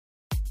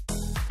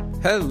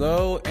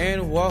Hello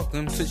and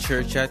welcome to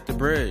Church at the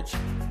Bridge.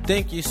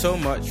 Thank you so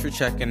much for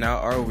checking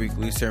out our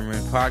weekly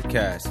sermon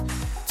podcast.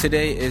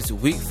 Today is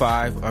week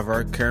 5 of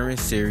our current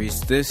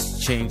series, This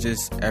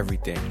Changes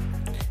Everything.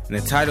 And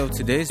the title of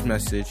today's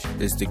message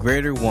is The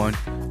Greater One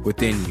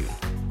Within You.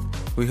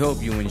 We hope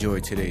you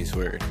enjoy today's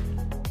word.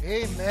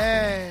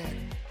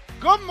 Amen.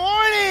 Good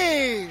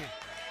morning.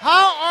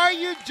 How are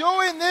you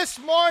doing this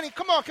morning?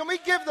 Come on, can we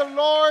give the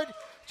Lord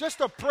just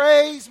a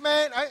praise,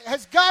 man?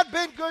 Has God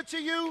been good to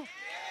you?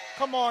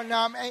 Come on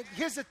now. And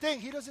here's the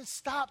thing. He doesn't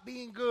stop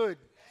being good.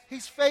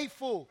 He's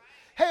faithful.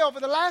 Hey, over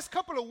the last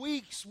couple of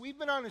weeks, we've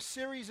been on a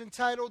series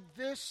entitled,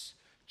 This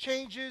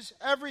Changes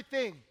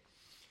Everything.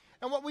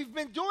 And what we've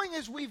been doing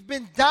is we've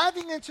been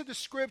diving into the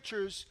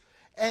scriptures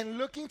and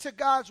looking to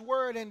God's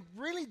word and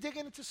really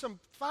digging into some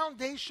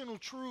foundational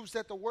truths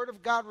that the word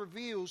of God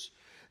reveals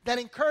that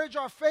encourage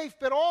our faith,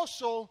 but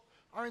also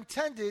are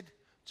intended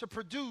to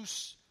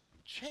produce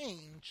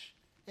change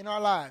in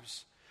our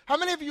lives. How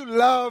many of you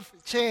love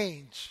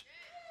change?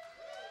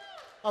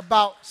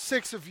 About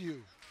 6 of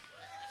you.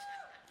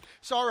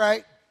 It's all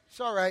right. It's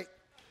all right.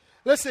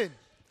 Listen,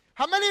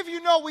 how many of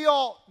you know we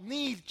all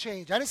need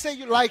change? I didn't say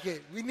you like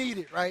it. We need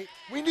it, right?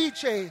 We need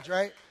change,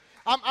 right?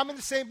 I'm in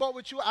the same boat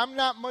with you. I'm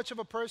not much of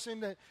a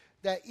person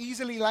that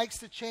easily likes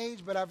to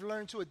change, but I've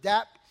learned to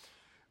adapt.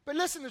 But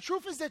listen, the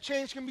truth is that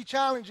change can be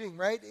challenging,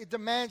 right? It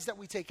demands that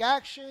we take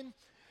action,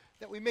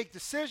 that we make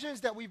decisions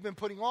that we've been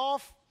putting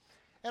off,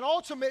 and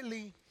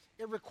ultimately,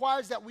 it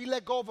requires that we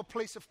let go of a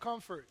place of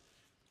comfort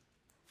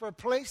for a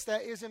place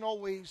that isn't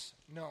always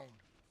known,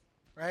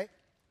 right?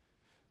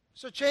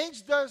 So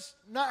change does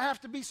not have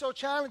to be so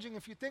challenging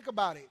if you think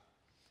about it,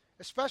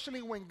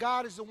 especially when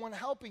God is the one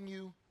helping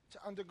you to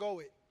undergo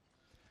it.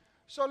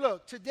 So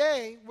look,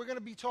 today we're going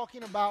to be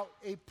talking about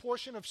a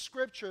portion of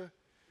Scripture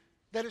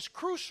that is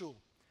crucial.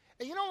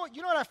 And you know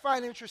what I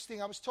find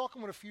interesting? I was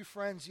talking with a few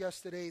friends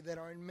yesterday that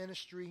are in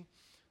ministry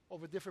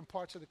over different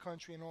parts of the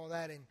country and all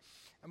that, and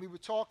we were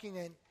talking,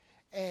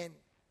 and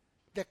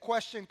the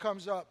question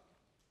comes up,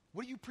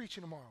 what are you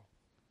preaching tomorrow?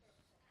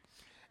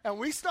 And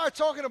we start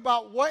talking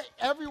about what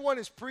everyone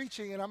is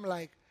preaching, and I'm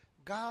like,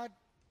 God,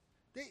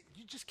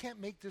 you just can't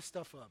make this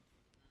stuff up.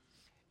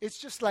 It's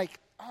just like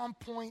on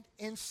point,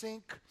 in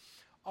sync.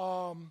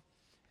 I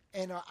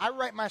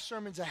write my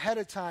sermons ahead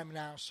of time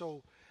now,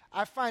 so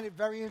I find it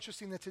very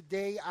interesting that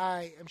today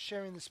I am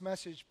sharing this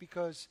message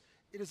because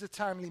it is a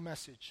timely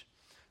message.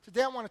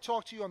 Today I want to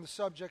talk to you on the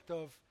subject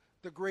of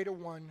the greater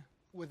one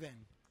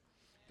within.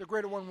 The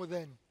greater one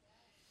within.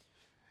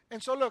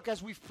 And so look,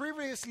 as we've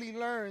previously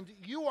learned,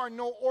 you are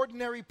no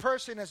ordinary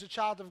person as a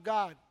child of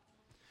God.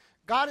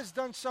 God has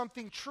done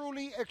something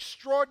truly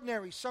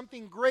extraordinary,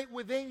 something great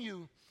within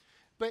you.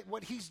 But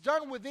what he's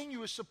done within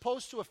you is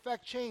supposed to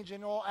affect change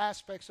in all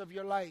aspects of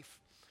your life.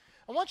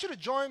 I want you to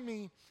join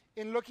me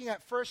in looking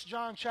at 1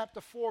 John chapter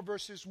 4,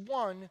 verses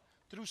 1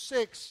 through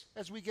 6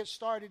 as we get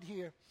started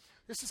here.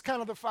 This is kind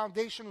of the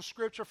foundational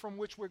scripture from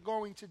which we're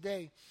going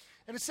today.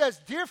 And it says,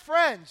 dear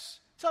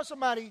friends, tell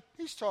somebody,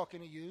 he's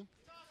talking to you.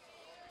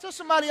 Tell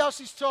somebody else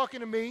he's talking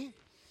to me.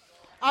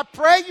 I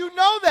pray you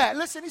know that.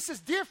 Listen, he says,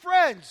 dear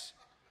friends,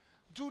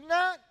 do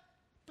not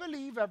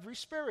believe every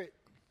spirit,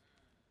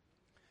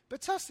 but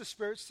test the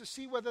spirits to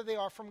see whether they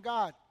are from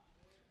God.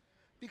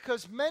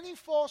 Because many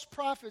false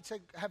prophets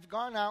have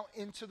gone out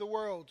into the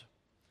world.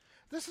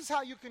 This is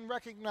how you can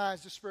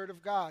recognize the Spirit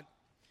of God.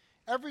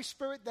 Every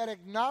spirit that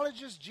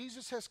acknowledges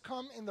Jesus has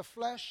come in the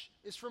flesh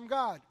is from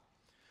God.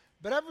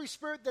 But every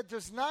spirit that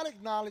does not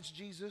acknowledge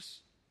Jesus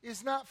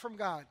is not from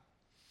God.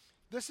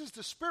 This is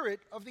the spirit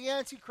of the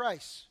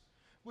Antichrist,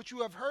 which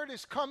you have heard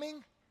is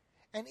coming,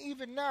 and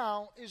even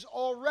now is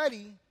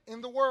already in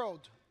the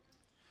world.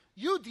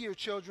 You, dear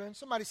children,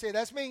 somebody say,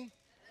 that's me.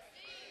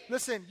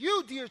 Listen,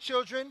 you, dear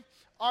children,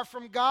 are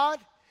from God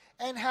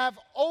and have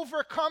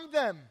overcome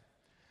them,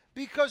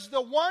 because the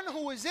one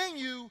who is in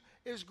you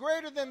is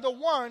greater than the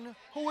one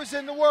who is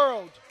in the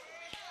world.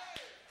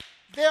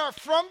 They are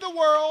from the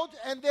world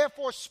and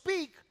therefore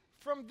speak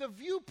from the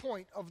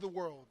viewpoint of the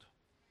world.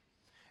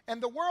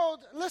 And the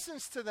world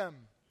listens to them.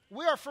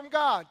 We are from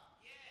God.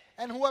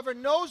 And whoever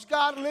knows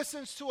God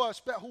listens to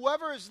us. But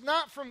whoever is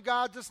not from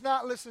God does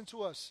not listen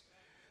to us.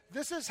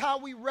 This is how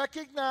we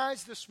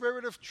recognize the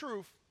spirit of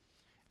truth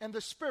and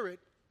the spirit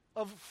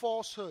of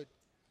falsehood.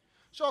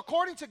 So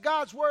according to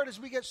God's word, as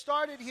we get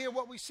started here,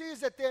 what we see is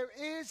that there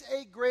is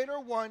a greater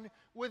one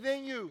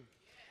within you.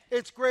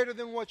 It's greater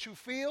than what you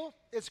feel.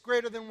 It's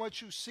greater than what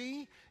you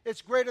see.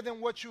 It's greater than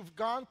what you've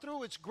gone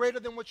through. It's greater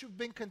than what you've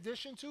been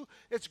conditioned to.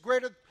 It's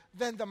greater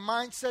than the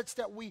mindsets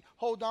that we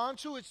hold on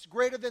to. It's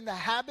greater than the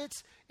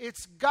habits.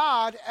 It's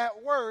God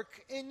at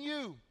work in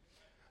you.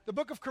 The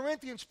book of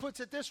Corinthians puts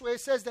it this way.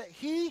 It says that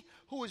he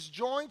who is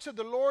joined to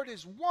the Lord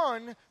is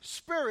one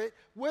spirit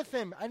with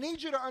him. I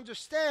need you to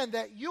understand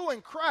that you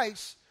in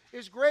Christ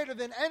is greater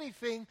than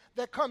anything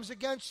that comes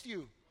against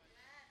you.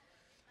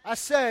 I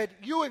said,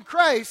 you in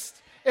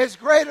Christ is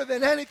greater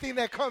than anything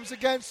that comes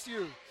against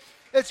you.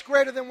 It's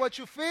greater than what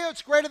you feel.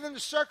 It's greater than the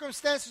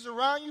circumstances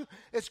around you.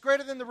 It's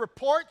greater than the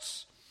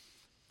reports.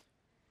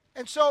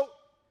 And so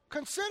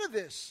consider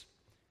this.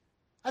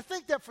 I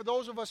think that for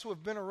those of us who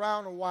have been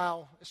around a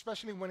while,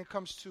 especially when it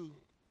comes to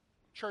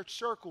church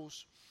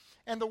circles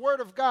and the Word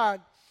of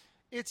God,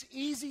 it's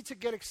easy to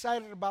get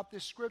excited about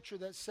this scripture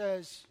that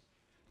says,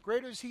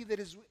 greater is he that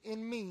is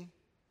in me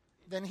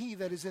than he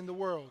that is in the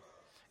world.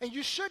 And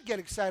you should get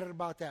excited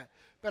about that.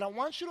 But I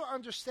want you to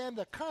understand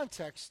the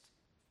context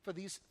for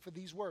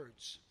these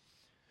words.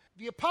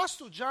 The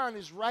Apostle John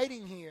is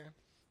writing here,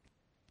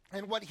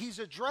 and what he's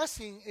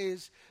addressing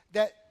is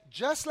that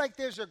just like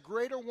there's a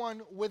greater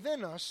one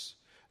within us,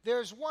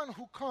 there's one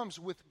who comes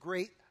with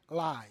great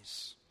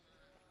lies.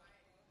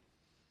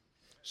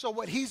 So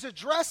what he's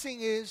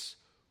addressing is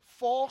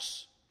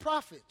false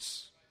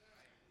prophets.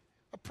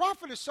 A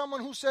prophet is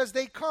someone who says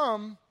they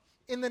come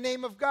in the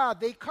name of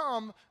God. They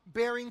come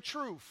bearing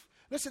truth.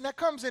 Listen, that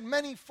comes in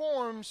many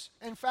forms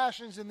and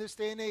fashions in this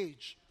day and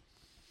age,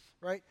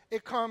 right?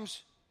 It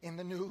comes in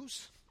the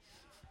news.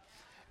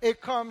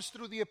 It comes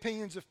through the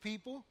opinions of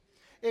people.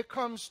 It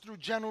comes through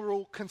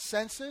general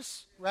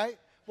consensus, right?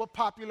 What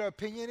popular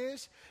opinion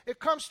is. It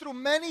comes through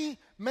many,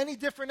 many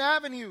different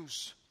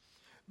avenues.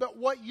 But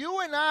what you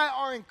and I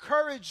are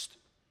encouraged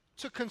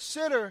to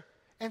consider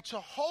and to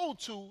hold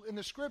to in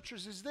the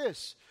scriptures is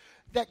this,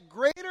 that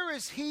greater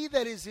is he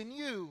that is in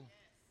you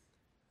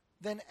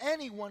than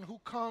anyone who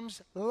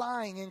comes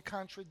lying and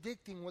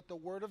contradicting what the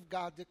Word of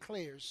God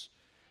declares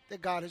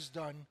that God has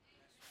done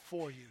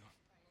for you.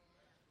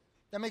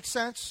 That makes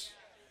sense?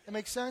 That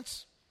makes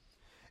sense?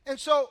 And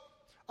so,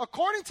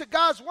 according to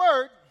God's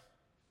Word,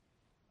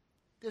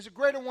 there's a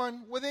greater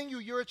one within you.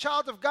 You're a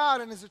child of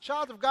God, and as a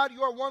child of God,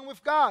 you are one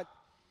with God.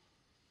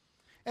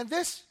 And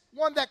this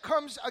one that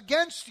comes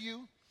against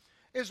you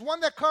is one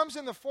that comes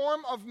in the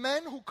form of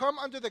men who come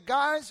under the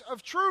guise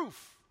of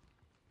truth.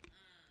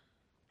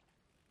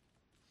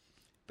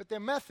 But their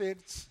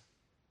methods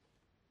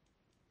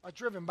are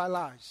driven by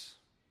lies.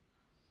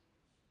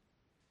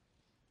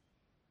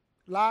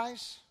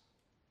 Lies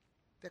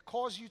that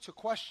cause you to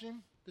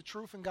question the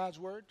truth in God's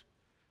Word,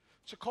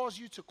 to cause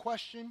you to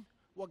question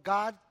what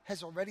God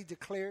has already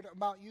declared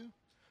about you,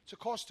 to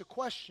cause to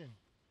question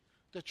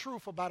the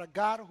truth about a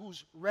God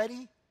who's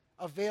ready,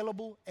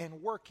 available, and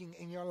working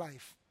in your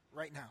life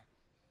right now.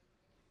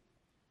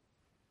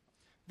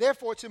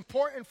 Therefore, it's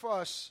important for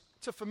us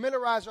to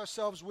familiarize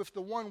ourselves with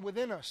the one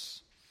within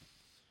us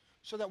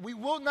so that we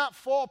will not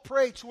fall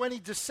prey to any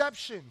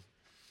deception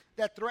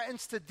that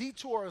threatens to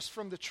detour us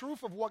from the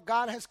truth of what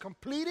God has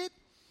completed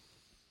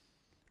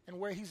and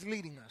where He's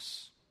leading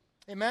us.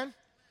 Amen?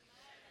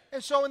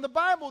 And so in the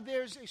Bible,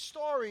 there's a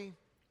story,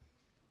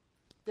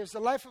 there's the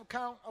life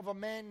account of a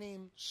man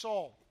named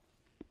Saul.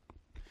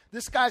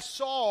 This guy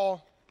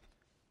Saul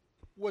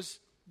was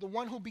the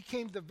one who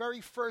became the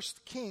very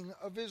first king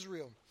of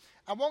Israel.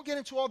 I won't get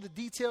into all the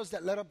details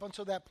that led up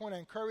until that point. I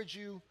encourage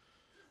you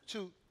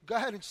to go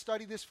ahead and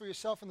study this for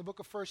yourself in the book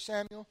of 1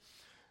 Samuel.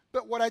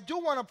 But what I do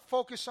want to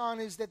focus on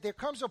is that there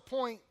comes a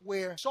point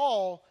where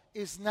Saul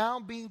is now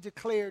being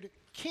declared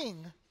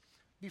king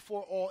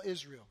before all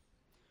Israel.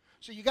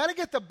 So you got to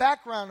get the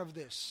background of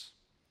this.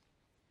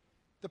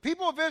 The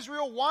people of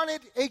Israel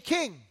wanted a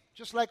king,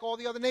 just like all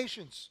the other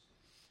nations.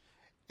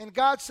 And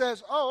God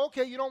says, oh,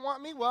 okay, you don't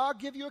want me? Well, I'll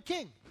give you a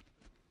king.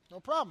 No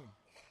problem.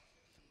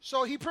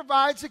 So He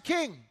provides a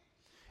king.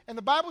 And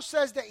the Bible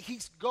says that He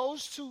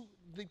goes to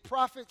the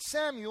prophet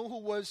Samuel, who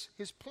was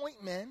his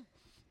point man,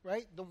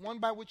 right? The one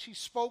by which he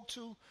spoke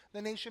to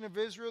the nation of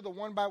Israel, the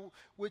one by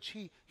which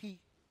he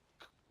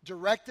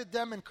directed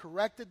them and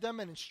corrected them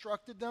and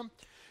instructed them.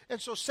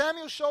 And so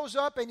Samuel shows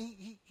up and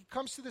he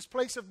comes to this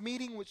place of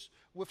meeting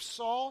with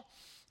Saul,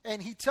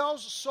 and he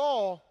tells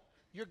Saul,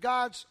 you're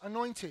God's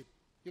anointed,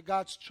 you're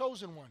God's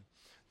chosen one.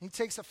 And he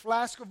takes a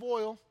flask of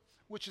oil,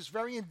 which is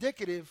very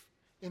indicative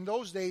in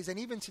those days, and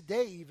even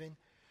today even,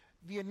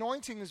 the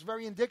anointing is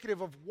very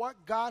indicative of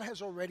what God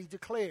has already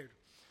declared.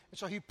 And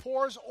so he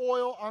pours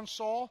oil on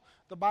Saul.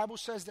 The Bible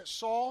says that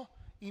Saul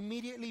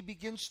immediately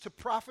begins to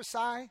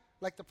prophesy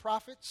like the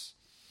prophets.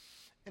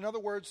 In other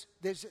words,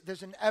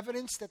 there's an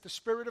evidence that the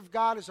Spirit of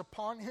God is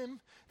upon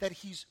him, that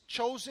he's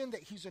chosen,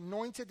 that he's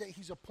anointed, that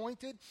he's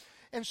appointed.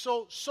 And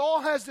so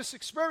Saul has this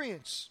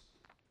experience.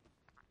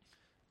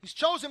 He's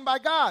chosen by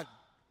God.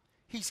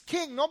 He's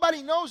king.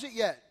 Nobody knows it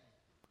yet.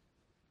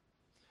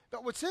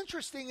 But what's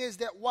interesting is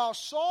that while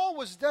Saul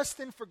was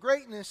destined for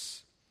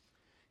greatness,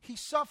 he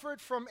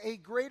suffered from a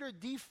greater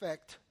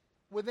defect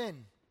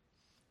within.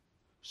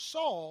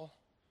 Saul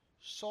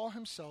saw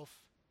himself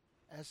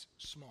as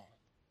small.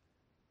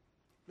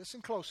 Listen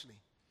closely.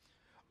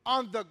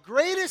 On the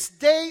greatest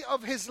day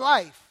of his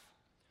life,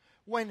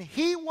 when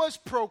he was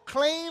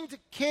proclaimed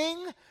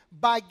king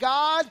by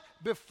God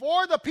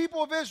before the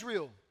people of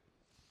Israel,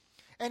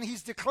 and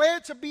he's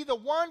declared to be the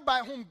one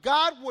by whom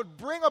God would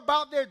bring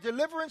about their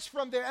deliverance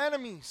from their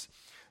enemies,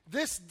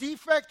 this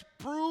defect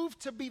proved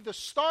to be the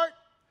start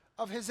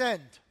of his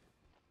end.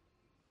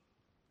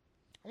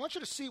 I want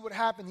you to see what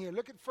happened here.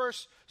 Look at 1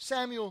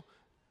 Samuel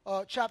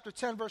chapter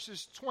 10,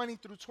 verses 20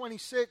 through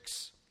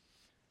 26.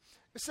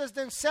 It says,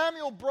 then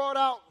Samuel brought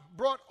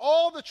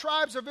all the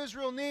tribes of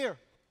Israel near,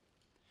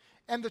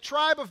 and the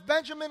tribe of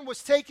Benjamin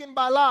was taken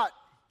by Lot.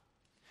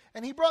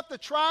 And he brought the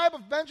tribe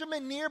of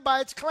Benjamin near by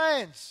its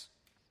clans.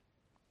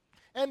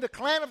 And the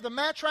clan of the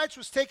Matrites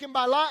was taken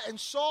by Lot, and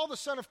Saul the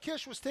son of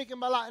Kish was taken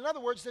by Lot. In other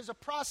words, there's a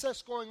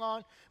process going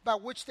on by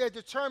which they're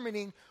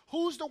determining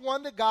who's the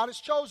one that God has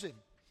chosen.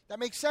 That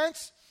makes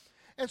sense?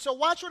 And so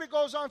watch what it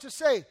goes on to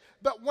say.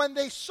 But when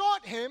they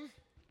sought him,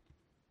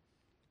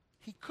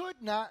 he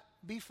could not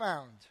be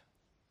found.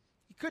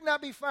 He could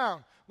not be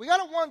found. We got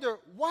to wonder,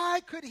 why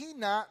could he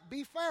not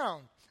be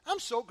found? I'm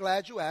so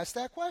glad you asked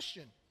that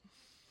question.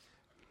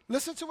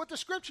 Listen to what the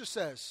scripture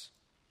says.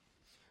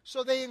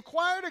 So they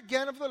inquired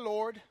again of the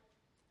Lord,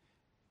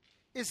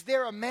 is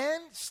there a man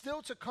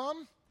still to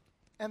come?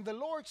 And the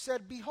Lord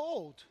said,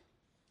 behold,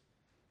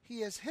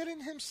 he has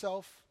hidden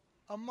himself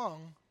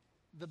among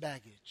the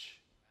baggage.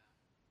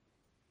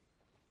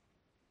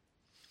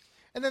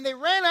 And then they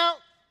ran out.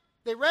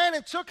 They ran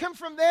and took him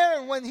from there,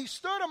 and when he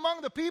stood among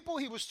the people,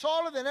 he was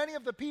taller than any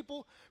of the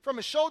people from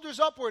his shoulders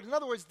upward. In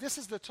other words, this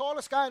is the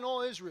tallest guy in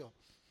all Israel.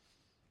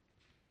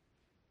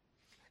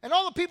 And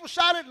all the people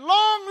shouted,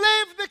 long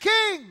live the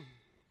king!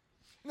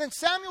 And then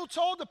Samuel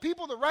told the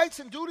people the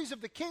rights and duties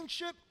of the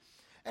kingship,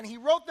 and he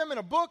wrote them in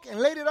a book and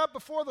laid it up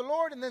before the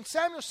Lord. And then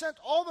Samuel sent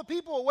all the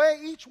people away,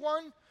 each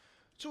one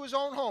to his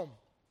own home.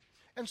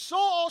 And Saul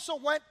also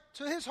went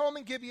to his home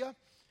in Gibeah,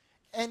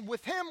 and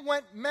with him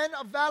went men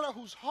of valor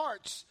whose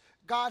hearts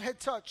God had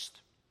touched.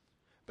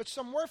 But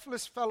some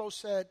worthless fellows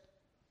said,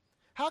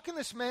 how can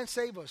this man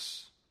save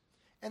us?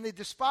 And they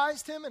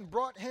despised him and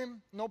brought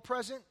him no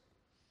present,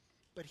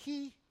 but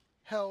he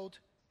held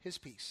his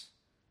peace.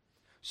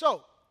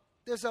 So,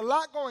 there's a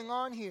lot going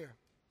on here,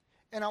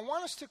 and I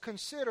want us to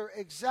consider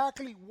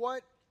exactly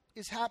what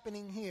is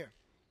happening here.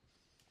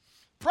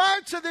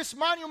 Prior to this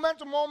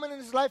monumental moment in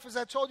his life, as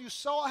I told you,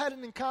 Saul had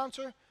an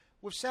encounter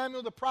with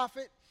Samuel the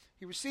prophet.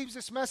 He receives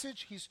this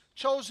message. He's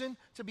chosen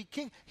to be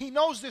king. He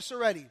knows this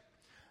already.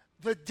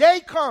 The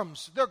day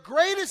comes, the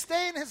greatest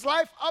day in his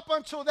life up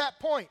until that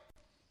point.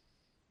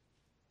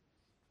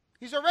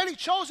 He's already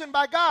chosen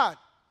by God.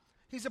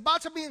 He's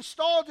about to be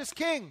installed as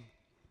king.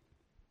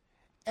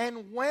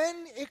 And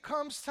when it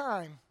comes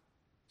time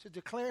to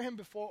declare him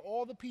before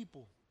all the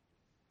people,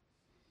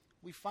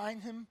 we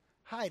find him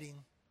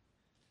hiding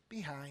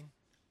behind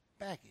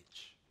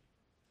baggage.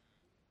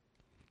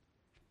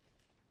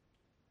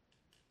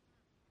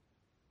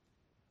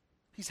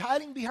 He's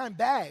hiding behind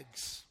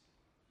bags.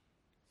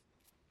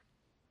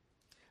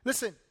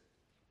 Listen,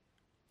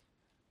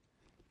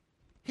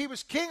 he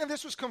was king, and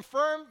this was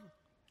confirmed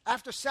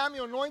after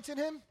Samuel anointed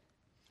him.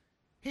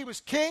 He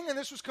was king, and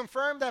this was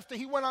confirmed after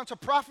he went on to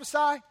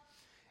prophesy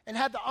and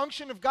had the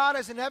unction of God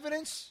as an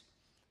evidence.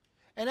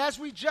 And as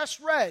we just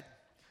read,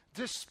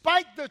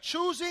 despite the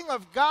choosing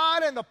of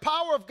God and the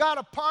power of God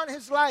upon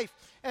his life,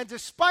 and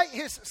despite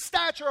his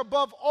stature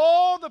above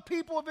all the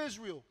people of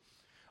Israel,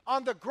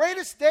 on the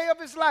greatest day of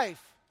his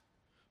life,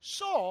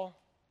 Saul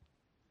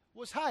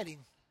was hiding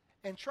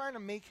and trying to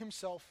make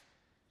himself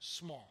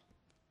small.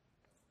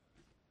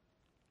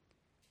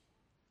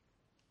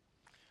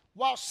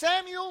 While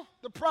Samuel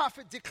the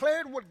prophet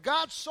declared what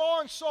God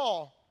saw in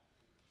Saul,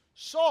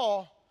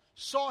 Saul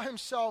saw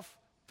himself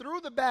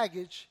through the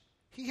baggage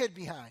he hid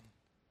behind.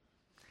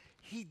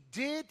 He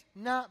did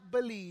not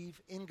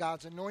believe in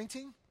God's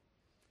anointing,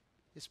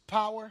 his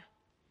power,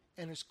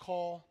 and his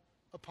call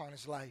upon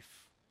his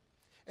life.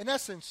 In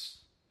essence,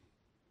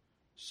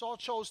 Saul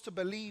chose to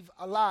believe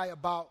a lie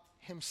about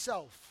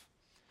himself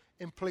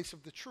in place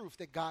of the truth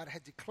that God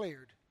had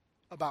declared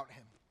about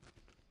him.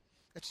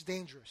 It's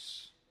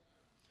dangerous.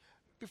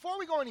 Before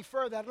we go any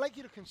further, I'd like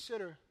you to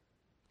consider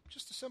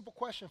just a simple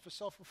question for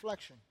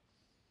self-reflection.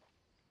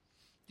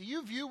 Do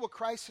you view what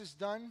Christ has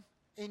done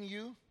in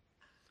you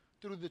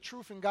through the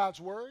truth in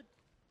God's word?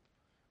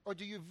 Or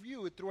do you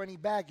view it through any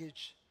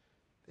baggage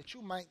that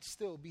you might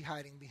still be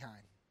hiding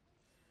behind?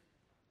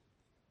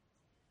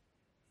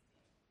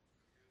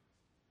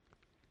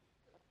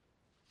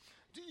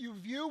 Do you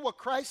view what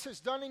Christ has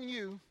done in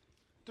you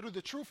through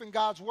the truth in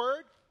God's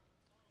word?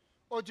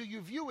 Or do you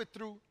view it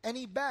through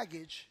any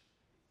baggage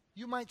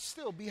you might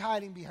still be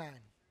hiding behind?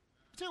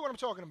 I'll tell you what I'm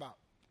talking about.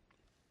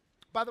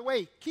 By the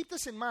way, keep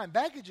this in mind.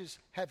 Baggage is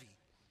heavy.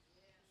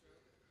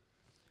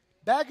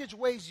 Baggage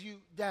weighs you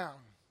down.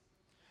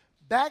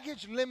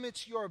 Baggage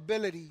limits your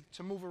ability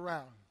to move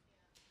around.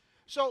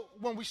 So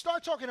when we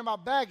start talking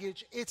about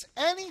baggage, it's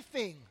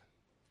anything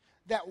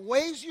that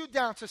weighs you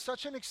down to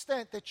such an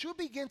extent that you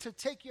begin to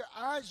take your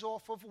eyes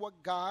off of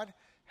what God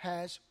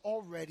has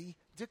already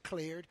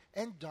declared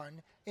and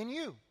done in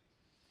you.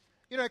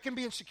 You know, it can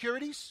be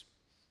insecurities.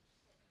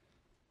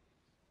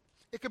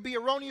 It could be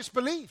erroneous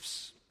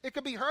beliefs. It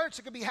could be hurts.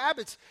 It could be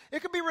habits.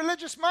 It could be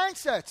religious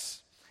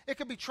mindsets. It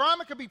could be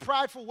trauma. It could be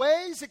prideful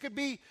ways. It could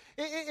be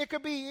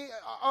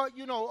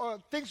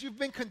things you've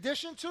been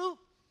conditioned to.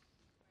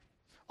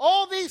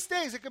 All these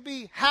things. It could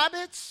be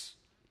habits.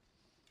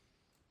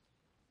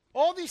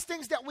 All these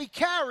things that we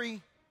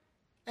carry,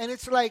 and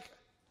it's like,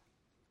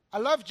 I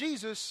love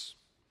Jesus,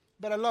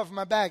 but I love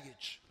my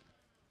baggage.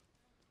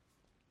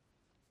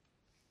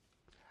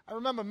 I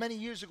remember many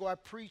years ago I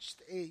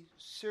preached a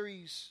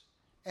series,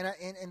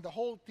 and the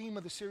whole theme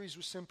of the series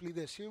was simply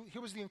this.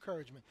 Here was the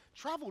encouragement.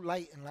 Travel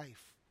light in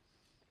life.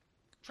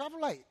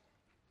 Travel light.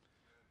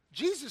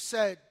 Jesus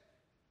said,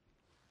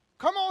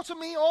 "Come all to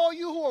me, all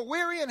you who are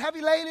weary and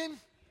heavy laden,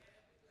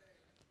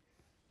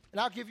 and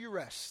I'll give you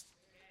rest."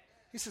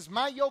 He says,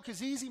 "My yoke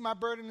is easy, my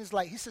burden is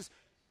light." He says,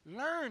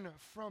 "Learn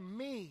from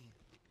me.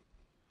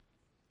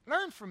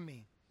 Learn from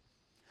me."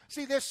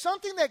 See, there's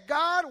something that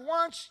God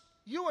wants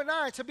you and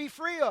I to be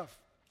free of.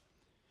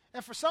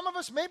 And for some of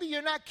us, maybe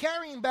you're not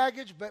carrying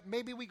baggage, but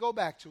maybe we go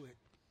back to it.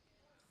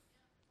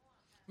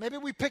 Maybe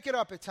we pick it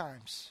up at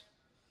times.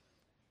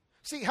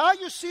 See, how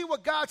you see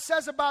what God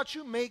says about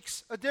you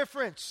makes a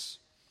difference.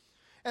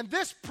 And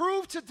this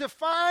proved to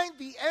define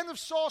the end of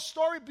Saul's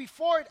story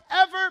before it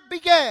ever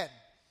began.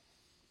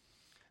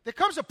 There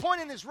comes a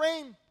point in his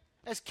reign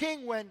as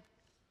king when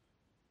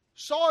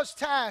Saul is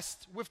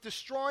tasked with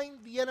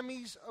destroying the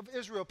enemies of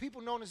Israel,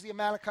 people known as the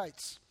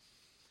Amalekites.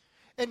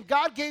 And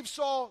God gave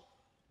Saul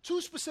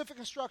 2 specific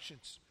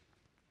instructions.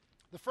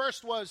 The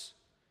first was,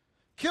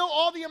 kill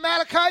all the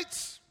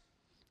Amalekites,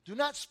 do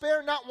not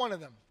spare not one of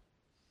them.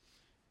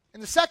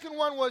 And the second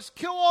one was,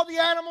 kill all the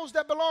animals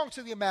that belong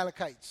to the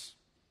Amalekites.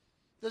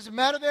 Doesn't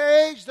matter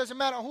their age, doesn't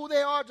matter who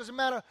they are, doesn't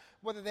matter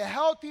whether they're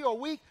healthy or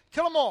weak,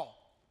 kill them all.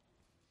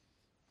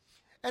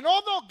 And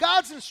although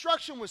God's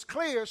instruction was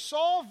clear,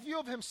 Saul's view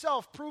of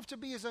himself proved to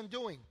be his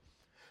undoing.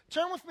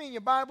 Turn with me in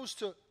your Bibles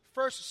to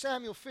 1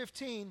 Samuel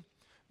 15,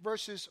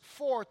 verses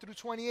 4 through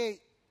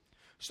 28.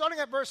 Starting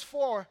at verse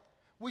 4,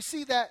 we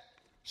see that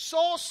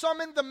Saul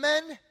summoned the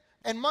men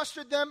and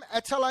mustered them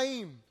at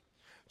Telaim.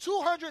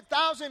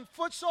 200,000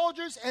 foot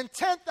soldiers and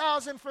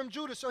 10,000 from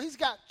Judah. So he's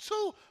got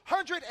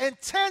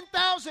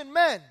 210,000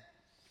 men.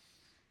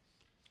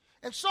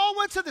 And Saul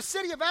went to the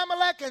city of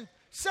Amalek and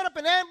set up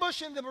an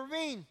ambush in the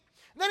ravine.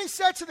 And then he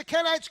said to the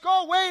Kenites,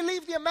 "Go away,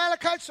 leave the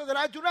Amalekites so that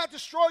I do not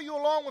destroy you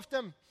along with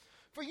them.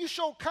 For you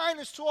showed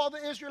kindness to all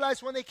the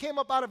Israelites when they came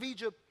up out of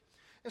Egypt."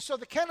 And so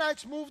the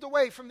Kenites moved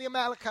away from the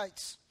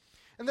Amalekites.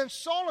 And then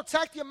Saul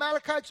attacked the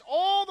Amalekites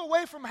all the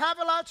way from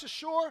Havilah to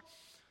Shur,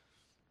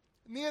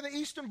 near the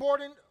eastern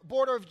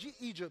border of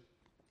Egypt.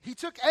 He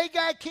took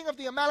Agag, king of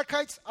the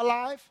Amalekites,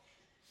 alive,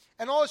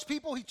 and all his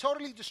people he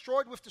totally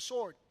destroyed with the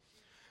sword.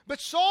 But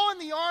Saul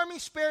and the army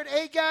spared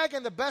Agag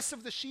and the best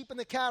of the sheep and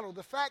the cattle,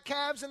 the fat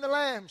calves and the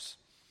lambs,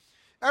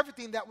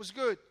 everything that was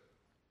good.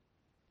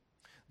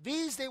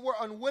 These they were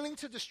unwilling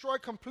to destroy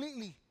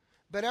completely,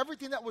 but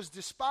everything that was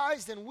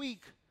despised and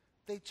weak,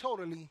 they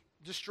totally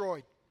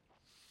destroyed.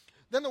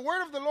 Then the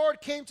word of the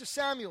Lord came to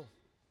Samuel.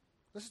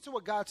 Listen to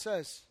what God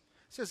says.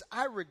 It says,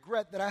 "I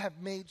regret that I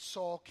have made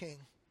Saul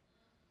king,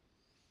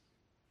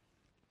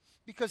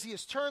 because he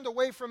has turned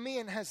away from me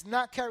and has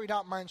not carried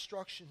out my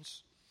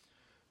instructions."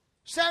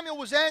 Samuel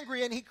was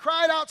angry, and he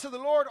cried out to the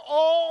Lord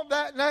all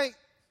that night.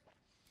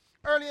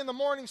 Early in the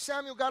morning,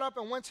 Samuel got up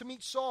and went to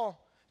meet Saul,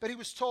 but he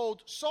was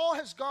told, "Saul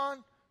has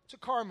gone to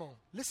Carmel."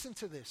 Listen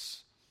to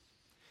this.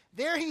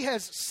 "There he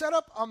has set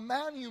up a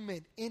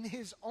monument in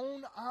his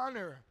own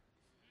honor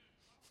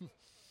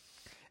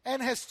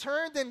and has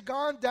turned and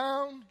gone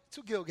down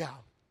to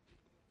Gilgal."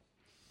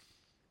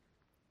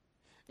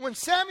 When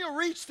Samuel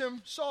reached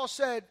him, Saul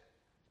said,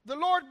 "The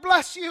Lord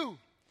bless you.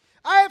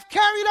 I have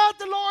carried out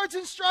the Lord's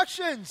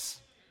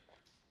instructions."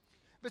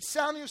 But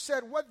Samuel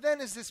said, "What then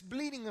is this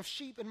bleating of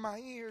sheep in my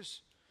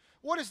ears?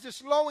 What is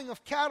this lowing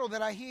of cattle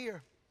that I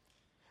hear?"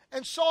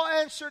 And Saul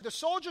answered, "The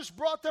soldiers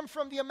brought them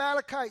from the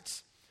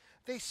Amalekites.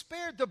 They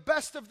spared the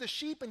best of the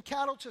sheep and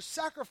cattle to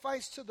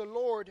sacrifice to the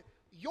Lord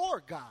your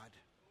God.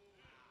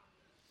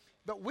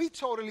 But we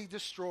totally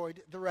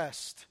destroyed the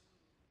rest."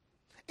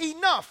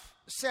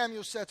 "Enough,"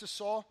 Samuel said to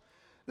Saul.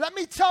 "Let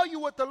me tell you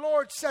what the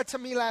Lord said to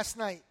me last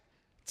night."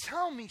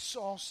 "Tell me,"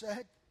 Saul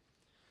said.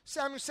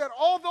 Samuel said,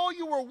 "Although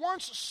you were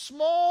once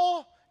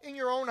small in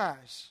your own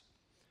eyes,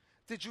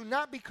 did you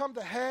not become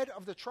the head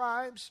of the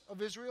tribes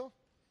of Israel?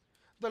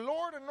 The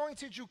Lord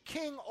anointed you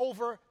king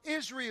over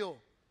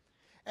Israel.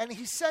 And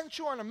he sent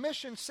you on a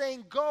mission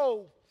saying,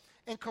 'Go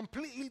and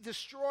completely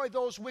destroy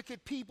those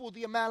wicked people,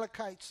 the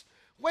Amalekites.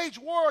 Wage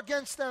war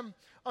against them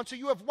until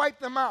you have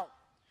wiped them out.'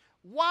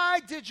 Why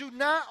did you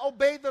not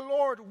obey the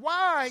Lord?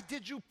 Why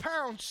did you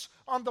pounce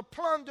on the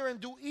plunder and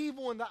do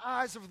evil in the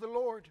eyes of the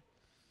Lord?"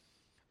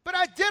 "But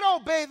I did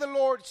obey the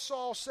Lord,"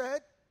 Saul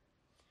said.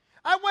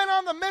 "I went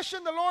on the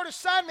mission the Lord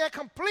assigned me. I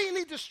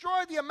completely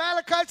destroyed the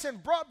Amalekites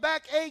and brought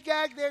back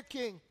Agag, their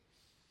king.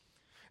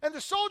 And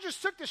the soldiers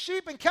took the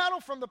sheep and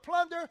cattle from the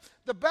plunder,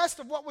 the best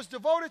of what was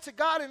devoted to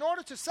God, in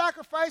order to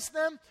sacrifice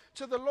them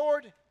to the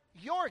Lord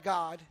your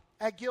God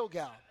at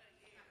Gilgal."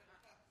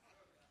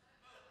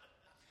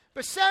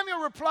 But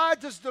Samuel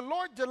replied, "Does the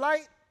Lord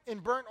delight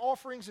in burnt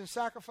offerings and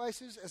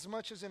sacrifices as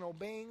much as in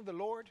obeying the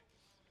Lord?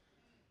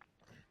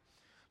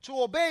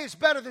 To obey is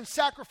better than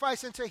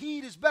sacrifice, and to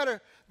heed is better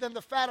than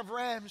the fat of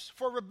rams.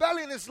 For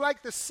rebellion is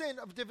like the sin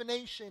of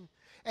divination,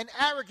 and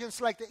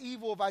arrogance like the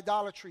evil of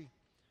idolatry.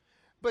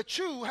 But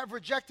you have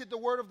rejected the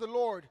word of the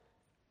Lord.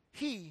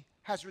 He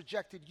has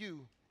rejected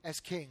you as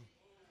king."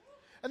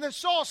 And then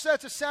Saul said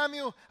to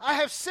Samuel, I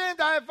have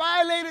sinned, I have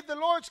violated the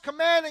Lord's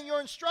command and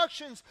your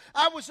instructions.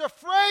 I was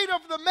afraid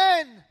of the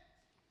men,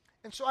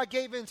 and so I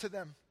gave in to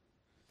them.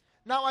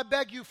 Now I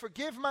beg you,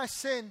 forgive my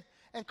sin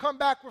and come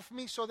back with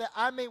me so that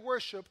I may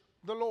worship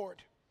the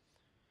Lord.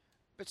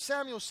 But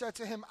Samuel said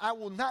to him, I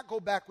will not go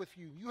back with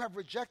you. You have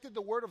rejected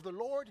the word of the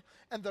Lord,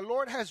 and the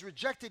Lord has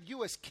rejected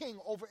you as king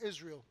over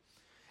Israel.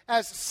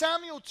 As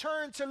Samuel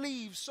turned to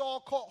leave, Saul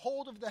caught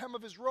hold of the hem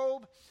of his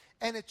robe,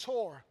 and it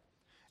tore.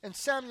 And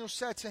Samuel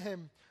said to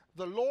him,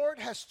 the Lord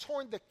has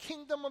torn the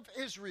kingdom of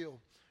Israel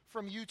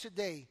from you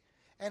today,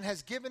 and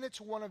has given it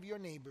to one of your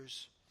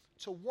neighbors,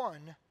 to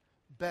one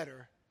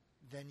better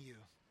than you.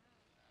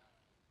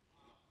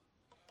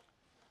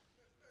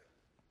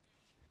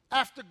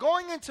 After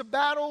going into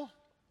battle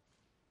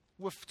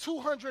with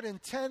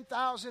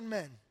 210,000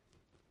 men,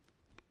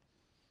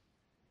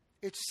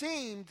 it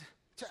seemed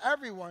to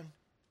everyone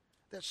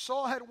that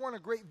Saul had won a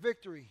great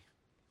victory,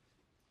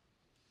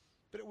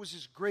 but it was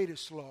his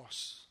greatest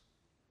loss.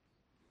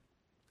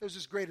 It was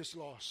his greatest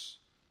loss.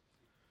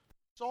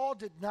 Saul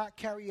did not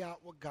carry out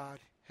what God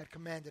had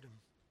commanded him.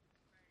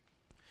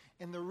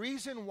 And the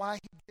reason why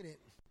he didn't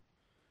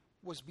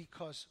was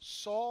because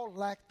Saul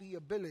lacked the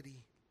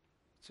ability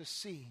to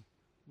see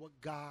what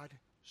God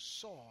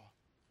saw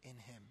in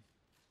him.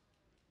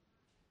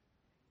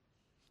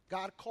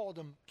 God called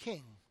him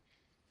king,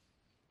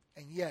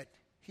 and yet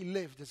he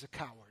lived as a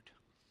coward.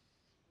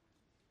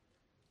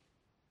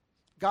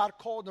 God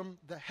called him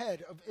the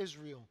head of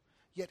Israel,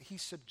 yet he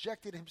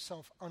subjected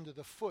himself under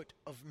the foot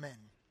of men.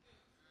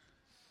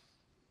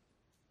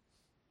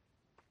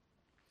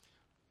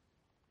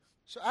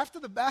 So after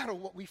the battle,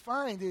 what we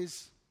find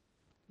is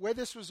where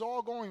this was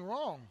all going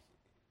wrong.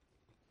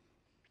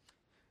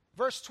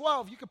 Verse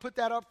 12, you can put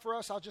that up for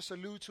us. I'll just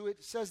allude to it.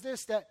 It says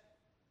this, that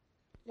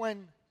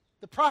when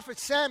the prophet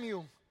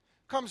Samuel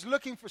comes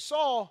looking for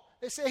Saul,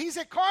 they say he's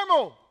at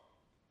Carmel.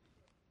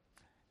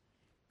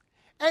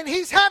 And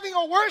he's having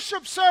a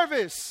worship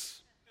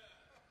service.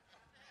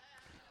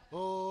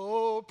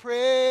 Oh,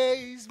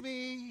 praise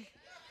me.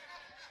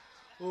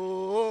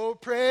 Oh,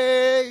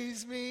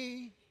 praise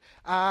me.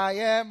 I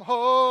am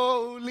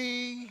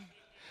holy.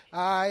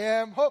 I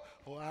am holy.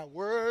 Oh, I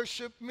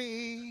worship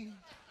me.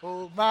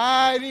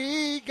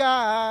 Almighty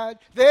God,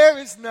 there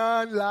is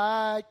none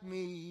like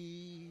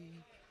me.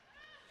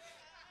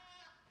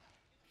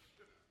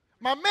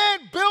 My man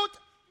built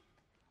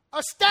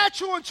a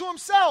statue unto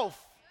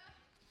himself.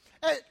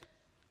 And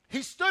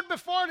he stood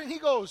before it and he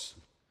goes,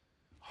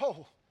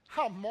 oh,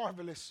 how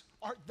marvelous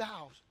art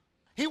thou.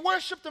 He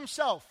worshiped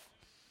himself.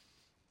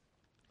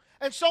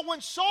 And so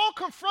when Saul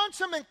confronts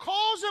him and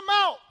calls him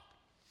out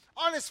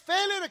on his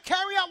failure to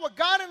carry out what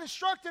God had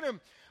instructed him,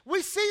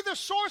 we see the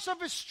source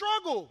of his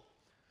struggle.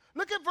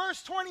 Look at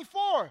verse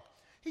 24.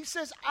 He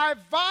says, I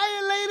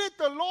violated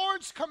the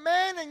Lord's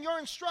command and your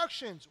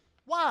instructions.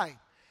 Why?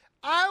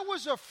 I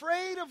was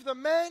afraid of the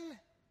men,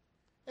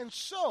 and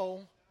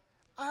so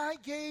I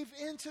gave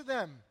in to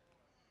them.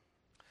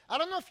 I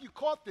don't know if you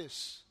caught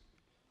this,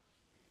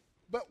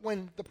 but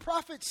when the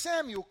prophet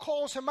Samuel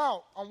calls him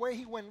out on where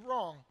he went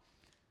wrong,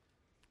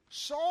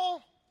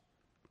 Saul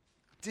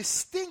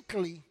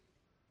distinctly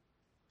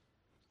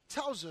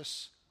tells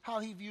us how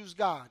he views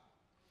God.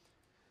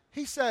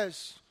 He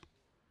says,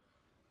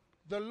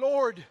 the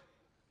Lord,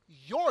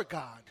 your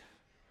God,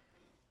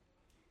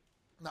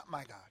 not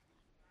my God.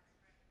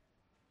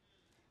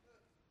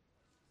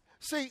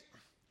 See,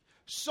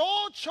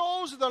 Saul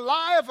chose the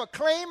lie of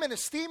acclaim and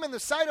esteem in the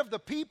sight of the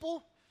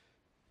people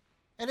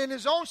and in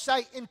his own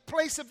sight in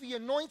place of the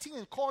anointing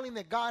and calling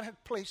that God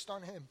had placed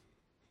on him.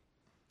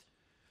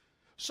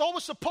 Saul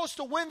was supposed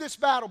to win this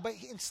battle, but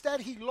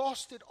instead he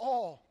lost it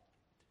all.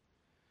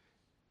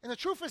 And the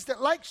truth is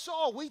that like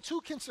Saul, we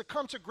too can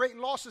succumb to great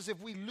losses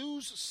if we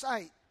lose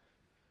sight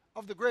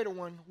of the greater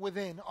one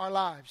within our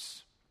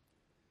lives.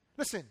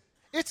 Listen,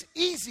 it's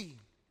easy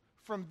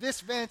from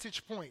this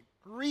vantage point,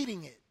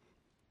 reading it,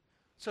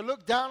 to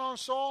look down on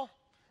Saul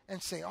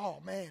and say,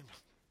 oh man,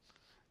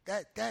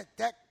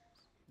 that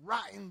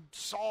rotten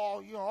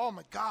Saul, oh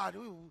my God,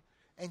 ooh,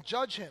 and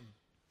judge him.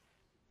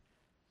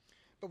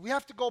 But we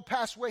have to go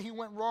past where he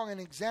went wrong and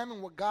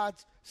examine what God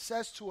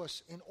says to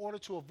us in order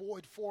to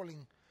avoid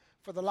falling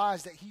for the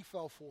lies that he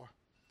fell for,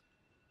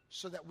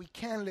 so that we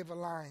can live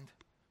aligned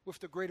with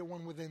the greater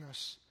one within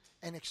us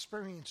and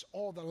experience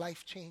all the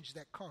life change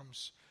that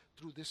comes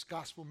through this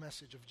gospel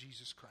message of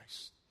Jesus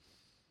Christ.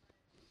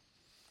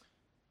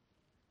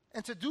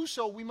 And to do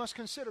so, we must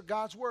consider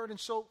God's word. And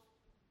so,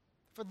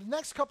 for the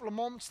next couple of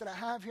moments that I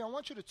have here, I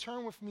want you to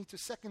turn with me to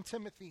 2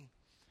 Timothy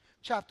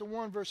chapter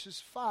 1,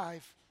 verses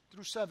 5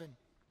 through 7.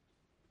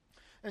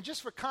 And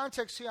just for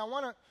context here, I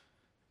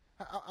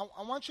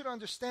want you to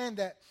understand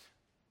that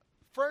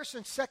 1st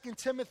and 2nd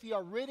Timothy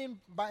are written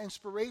by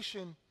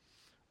inspiration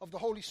of the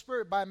Holy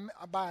Spirit by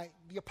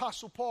the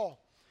Apostle Paul.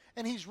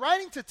 And he's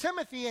writing to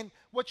Timothy, and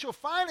what you'll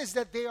find is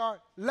that they are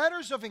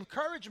letters of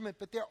encouragement,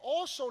 but they're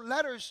also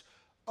letters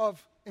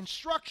of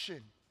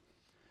instruction.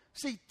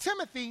 See,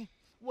 Timothy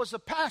was a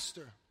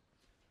pastor.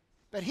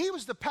 But he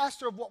was the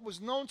pastor of what was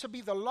known to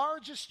be the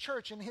largest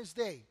church in his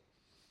day.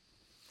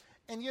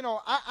 And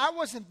I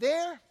wasn't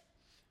there,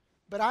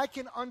 but I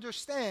can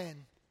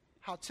understand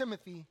how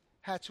Timothy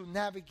had to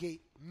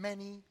navigate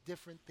many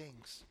different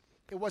things.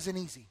 It wasn't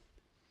easy.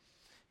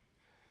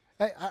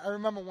 I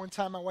remember one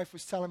time my wife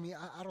was telling me,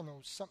 I don't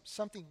know,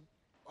 something,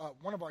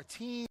 one of our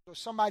teams or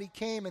somebody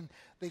came and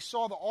they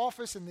saw the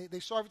office and they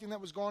saw everything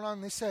that was going on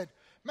and they said,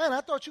 man,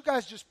 I thought you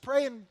guys just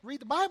pray and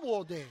read the Bible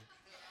all day.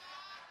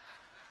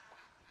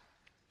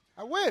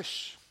 I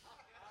wish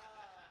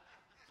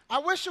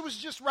it was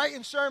just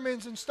writing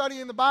sermons and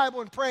studying the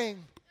Bible and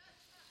praying.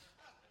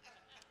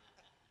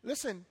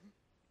 Listen,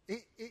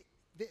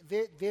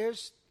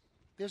 there's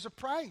a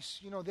price.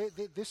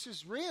 This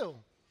is real.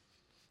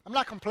 I'm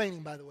not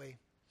complaining, by the way.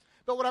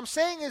 But what I'm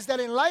saying is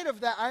that in light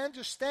of that, I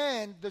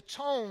understand the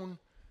tone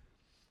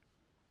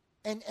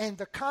and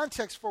the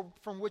context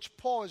from which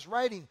Paul is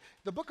writing.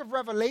 The book of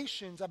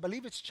Revelations, I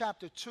believe it's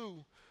chapter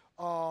 2,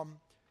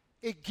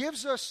 it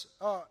gives us,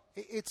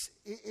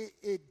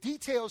 it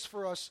details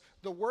for us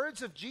the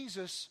words of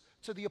Jesus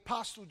to the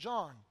Apostle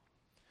John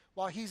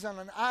while he's on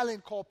an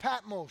island called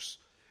Patmos.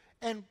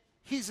 And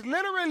he's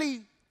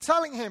literally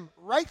telling him,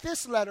 write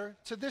this letter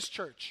to this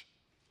church.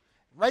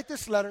 Write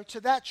this letter to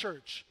that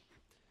church.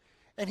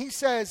 And he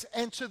says,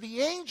 and to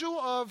the angel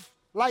of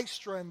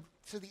Lystra and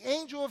to the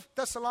angel of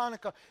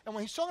Thessalonica. And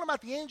when he's talking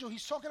about the angel,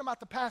 he's talking about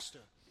the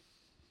pastor.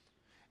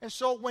 And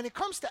so when it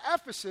comes to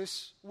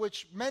Ephesus,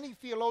 which many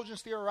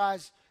theologians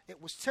theorize it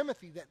was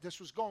Timothy that this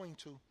was going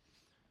to,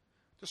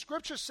 the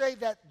scriptures say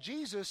that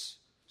Jesus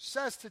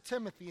says to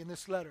Timothy in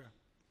this letter,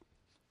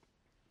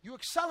 you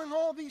excel in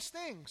all these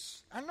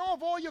things. I know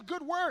of all your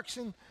good works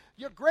and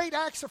your great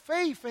acts of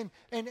faith and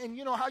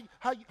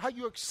how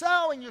you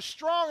excel and you're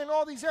strong in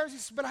all these areas. He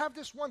says, but I have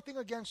this one thing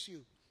against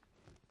you.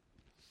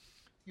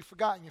 You've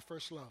forgotten your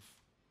first love.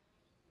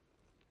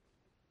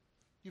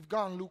 You've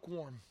gone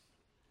lukewarm.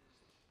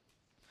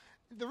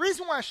 The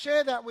reason why I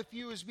share that with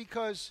you is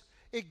because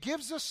it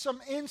gives us some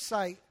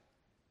insight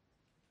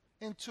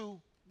into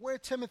where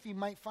Timothy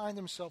might find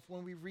himself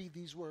when we read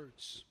these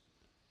words.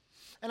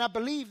 And I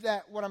believe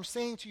that what I'm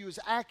saying to you is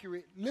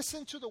accurate.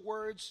 Listen to the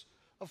words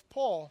of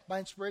Paul by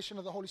inspiration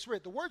of the Holy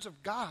Spirit, the words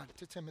of God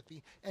to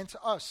Timothy and to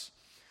us.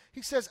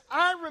 He says,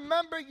 I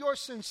remember your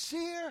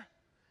sincere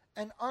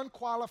and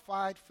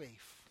unqualified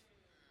faith,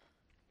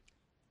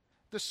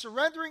 the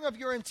surrendering of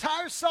your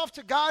entire self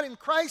to God in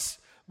Christ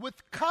with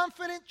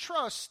confident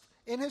trust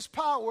in his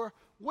power,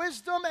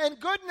 wisdom, and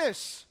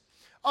goodness,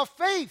 a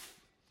faith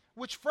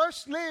which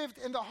first lived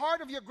in the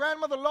heart of your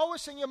grandmother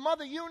Lois and your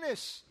mother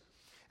Eunice.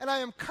 And I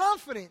am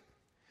confident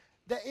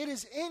that it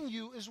is in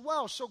you as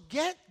well. So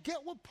get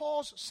what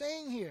Paul's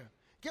saying here.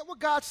 Get what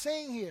God's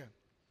saying here.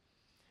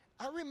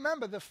 I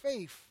remember the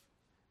faith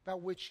by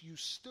which you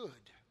stood.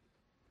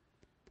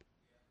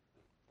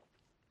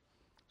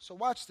 So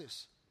watch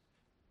this.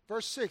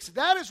 Verse 6.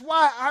 That is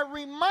why I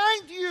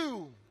remind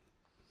you,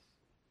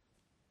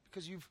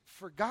 because you've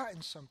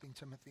forgotten something,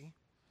 Timothy.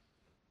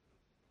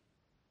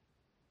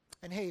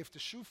 And hey, if the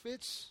shoe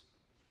fits,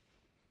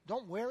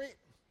 don't wear it.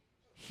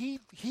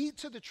 Heed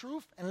to the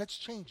truth, and let's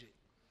change it.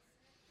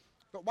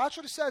 But watch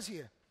what it says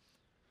here.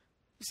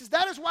 He says,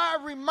 that is why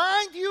I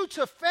remind you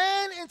to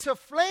fan into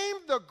flame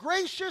the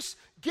gracious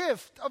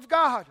gift of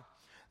God,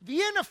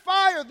 the inner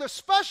fire, the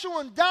special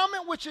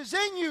endowment which is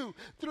in you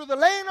through the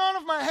laying on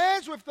of my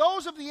hands with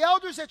those of the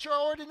elders at your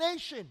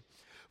ordination.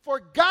 For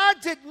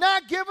God did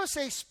not give us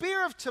a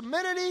spirit of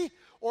timidity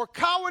or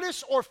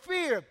cowardice or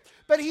fear,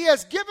 but he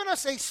has given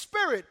us a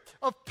spirit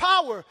of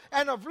power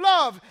and of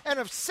love and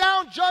of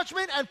sound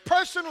judgment and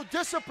personal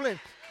discipline,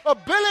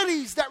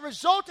 abilities that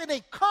result in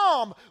a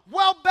calm,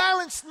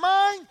 well-balanced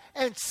mind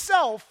and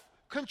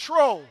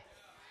self-control.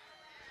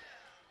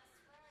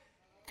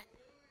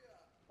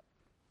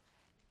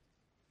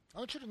 I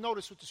want you to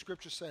notice what the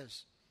scripture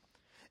says.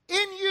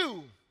 In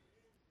you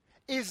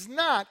is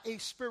not a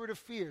spirit of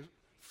fear.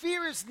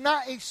 Fear is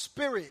not a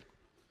spirit.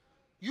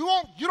 You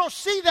don't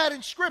see that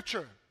in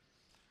scripture.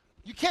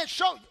 You can't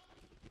show.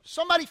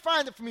 Somebody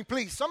find it for me,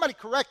 please. Somebody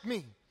correct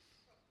me.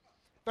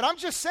 But I'm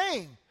just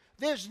saying,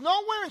 there's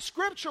nowhere in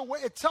scripture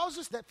where it tells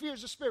us that fear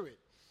is a spirit.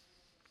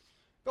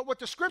 But what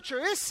the scripture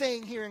is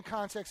saying here in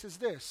context is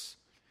this,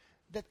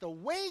 that the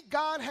way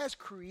God has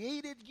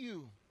created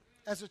you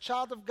as a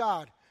child of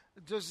God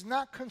does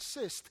not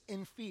consist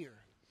in fear.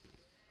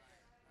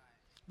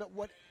 But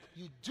what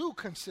you do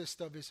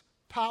consist of is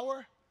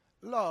power,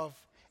 love,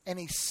 and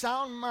a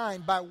sound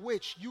mind by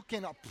which you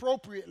can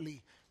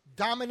appropriately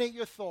dominate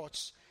your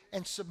thoughts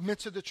and submit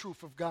to the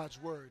truth of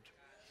God's word.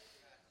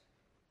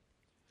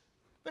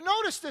 But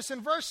notice this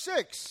in verse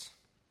 6.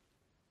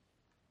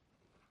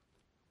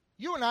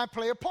 You and I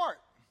play a part.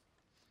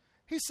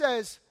 He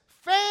says,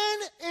 fan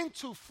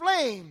into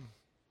flame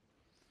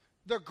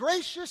the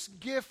gracious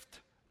gift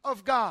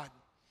of God.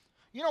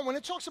 You know, when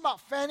it talks about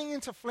fanning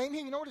into flame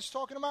here, you know what it's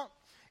talking about?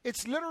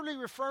 It's literally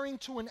referring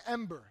to an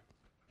ember.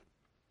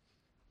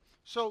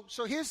 So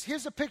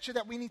here's a picture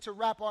that we need to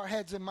wrap our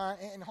heads and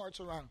hearts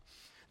around.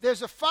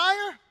 There's a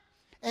fire,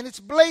 and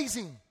it's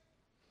blazing.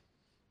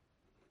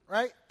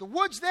 right? The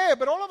wood's there,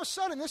 but all of a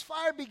sudden this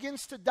fire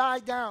begins to die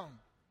down.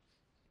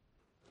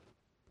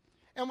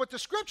 And what the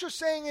scripture's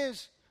saying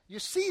is, you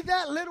see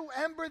that little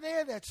ember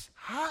there that's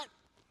hot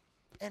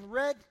and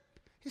red?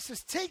 He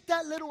says, take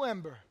that little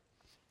ember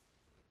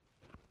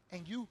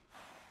and you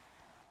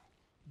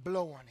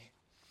blow on it.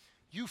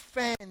 You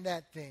fan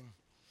that thing.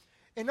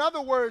 In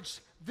other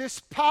words, this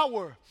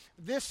power,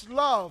 this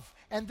love,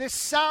 and this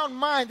sound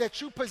mind that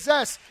you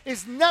possess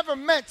is never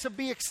meant to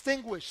be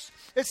extinguished.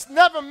 It's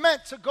never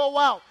meant to go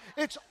out.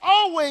 It's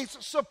always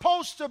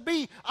supposed to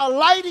be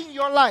alighting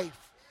your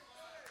life,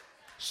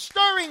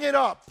 stirring it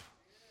up.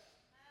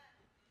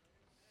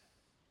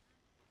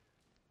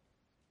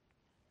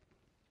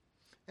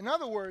 In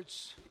other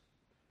words,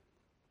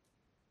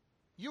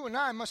 you and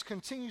I must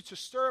continue to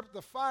stir up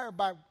the fire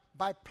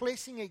by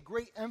placing a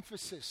great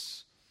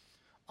emphasis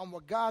on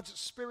what God's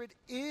Spirit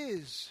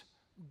is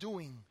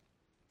doing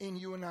in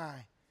you and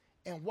I,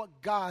 and what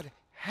God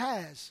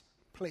has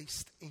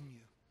placed in you.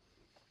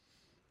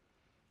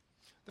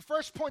 The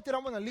first point that I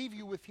want to leave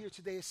you with here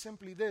today is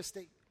simply this: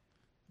 that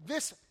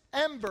this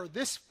ember,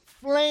 this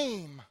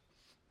flame,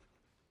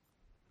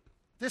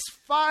 this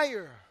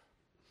fire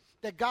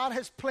that God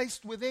has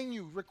placed within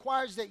you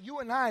requires that you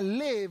and I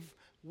live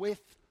with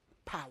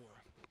power.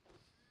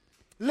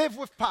 Live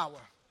with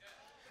power.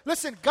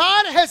 Listen,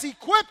 God has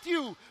equipped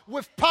you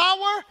with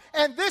power,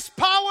 and this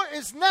power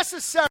is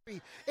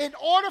necessary in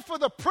order for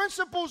the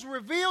principles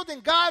revealed in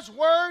God's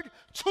word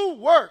to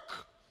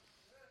work.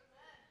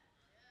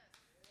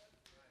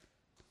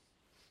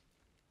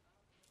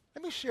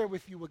 Let me share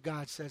with you what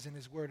God says in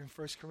his word in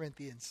 1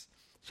 Corinthians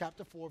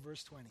chapter 4,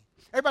 verse 20.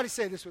 Everybody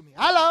say this with me.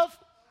 I love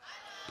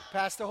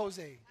Pastor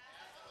Jose.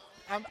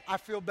 I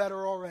feel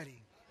better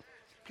already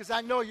because I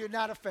know you're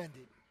not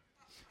offended.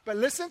 But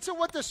listen to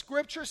what the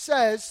scripture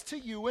says to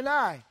you and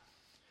I.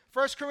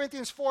 1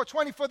 Corinthians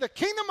 4:20, for the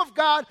kingdom of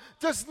God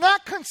does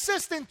not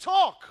consist in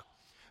talk,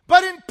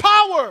 but in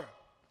power.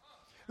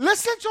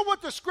 Listen to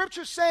what the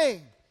scripture's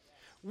saying.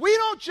 We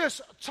don't just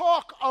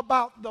talk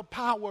about the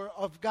power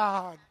of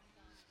God.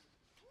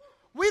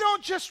 We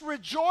don't just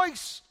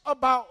rejoice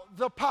about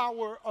the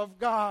power of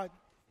God.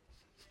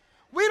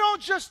 We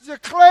don't just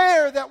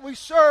declare that we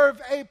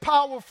serve a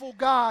powerful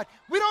God.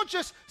 We don't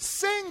just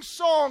sing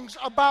songs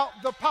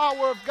about the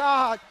power of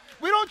God.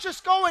 We don't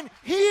just go and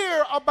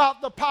hear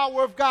about the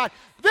power of God.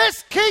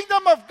 This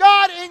kingdom of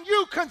God in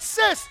you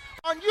consists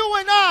on you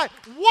and I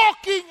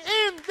walking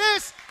in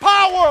this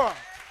power.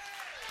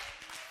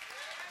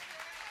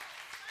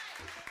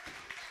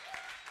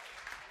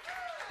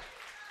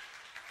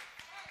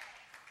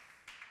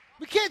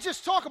 We can't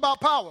just talk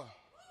about power.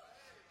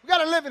 We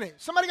got to live in it.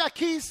 Somebody got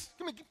keys?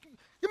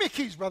 Give me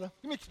keys, brother.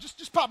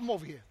 Just pop them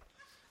over here.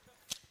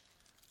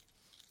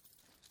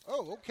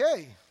 Oh,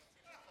 okay.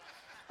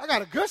 I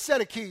got a good set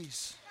of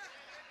keys.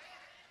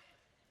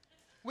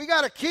 We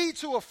got a key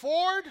to a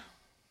Ford.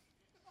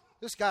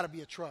 This got to be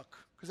a truck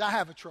because I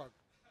have a truck.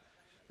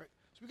 Right.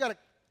 So we got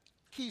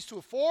keys to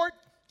a Ford.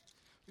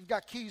 We've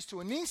got keys to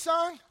a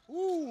Nissan.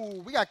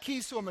 Ooh, we got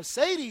keys to a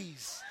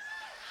Mercedes.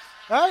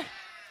 Right?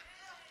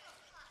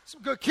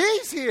 Some good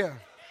keys here.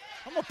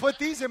 I'm going to put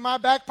these in my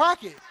back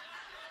pocket.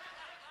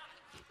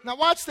 Now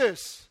watch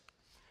this.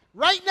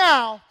 Right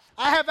now,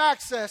 I have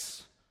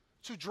access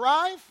to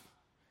drive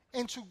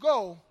and to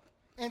go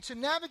and to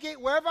navigate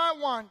wherever I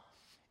want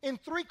in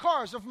 3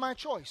 cars of my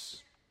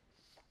choice.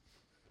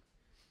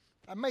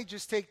 I may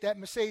just take that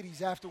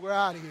Mercedes after we're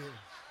out of here.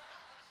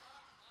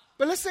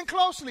 But listen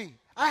closely.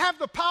 I have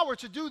the power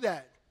to do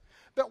that.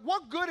 But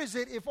what good is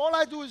it if all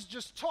I do is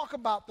just talk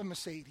about the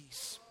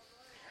Mercedes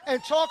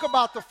and talk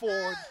about the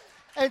Ford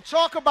and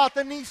talk about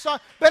the Nissan,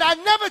 but I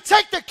never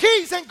take the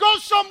keys and go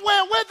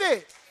somewhere with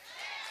it?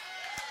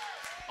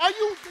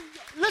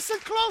 Listen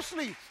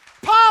closely.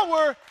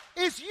 Power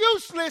is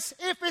useless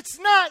if it's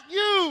not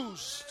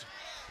used.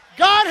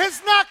 God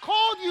has not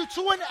called you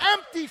to an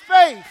empty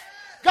faith.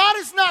 God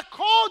has not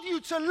called you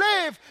to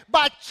live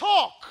by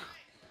talk.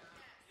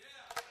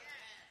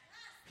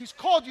 He's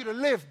called you to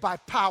live by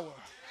power.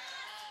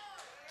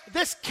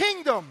 This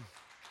kingdom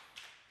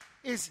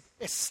is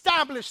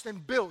established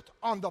and built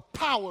on the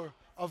power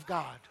of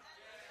God.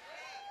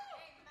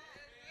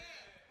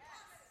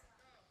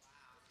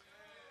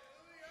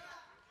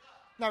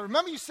 Now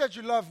remember, you said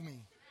you love me.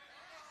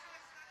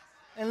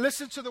 And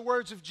listen to the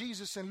words of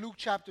Jesus in Luke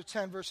chapter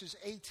 10, verses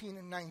 18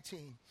 and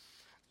 19.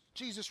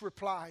 Jesus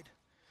replied,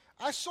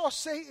 I saw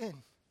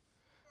Satan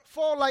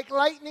fall like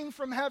lightning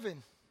from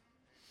heaven.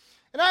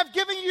 And I've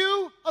given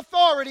you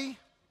authority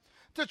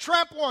to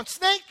trample on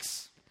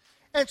snakes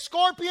and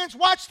scorpions,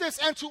 watch this,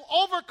 and to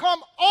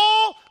overcome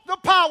all the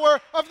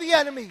power of the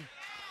enemy.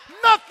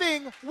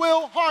 Nothing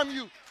will harm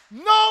you.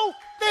 No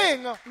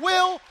thing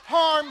will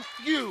harm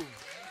you.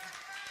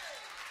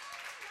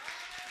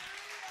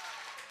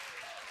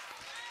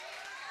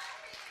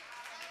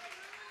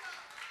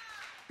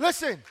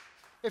 Listen,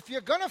 if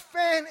you're going to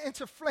fan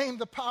into flame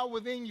the power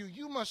within you,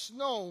 you must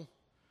know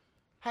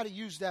how to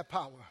use that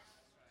power.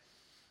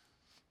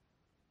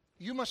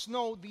 You must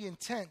know the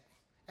intent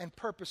and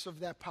purpose of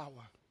that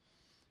power.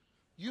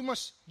 you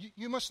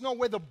must know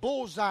where the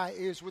bullseye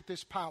is with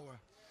this power.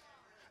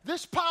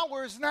 This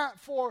power is not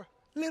for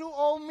little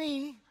old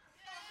me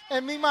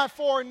and me, my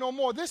four, and no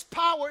more. This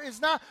power is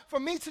not for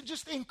me to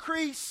just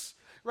increase,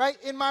 right,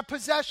 in my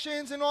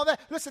possessions and all that.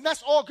 Listen,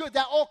 that's all good.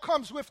 That all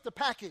comes with the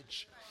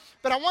package.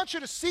 But I want you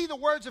to see the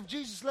words of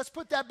Jesus. Let's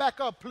put that back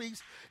up,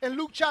 please. In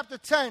Luke chapter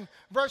 10,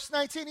 verse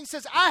 19, he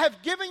says, I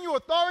have given you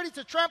authority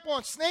to trample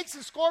on snakes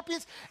and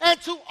scorpions and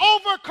to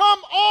overcome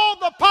all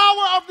the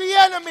power of the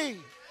enemy.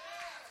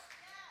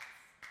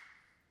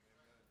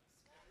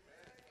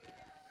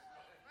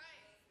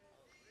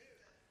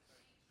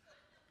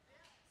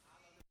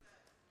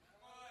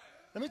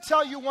 Let me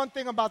tell you one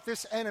thing about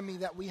this enemy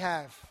that we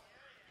have.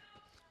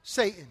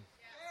 Satan.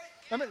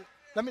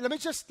 Let me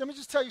just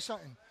tell you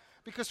something.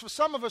 Because for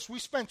some of us, we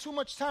spend too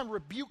much time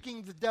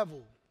rebuking the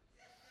devil.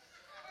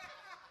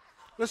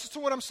 Listen to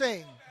what I'm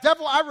saying.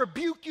 Devil, I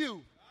rebuke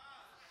you.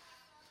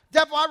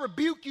 Devil, I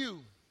rebuke you.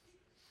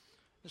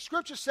 The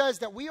scripture says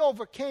that we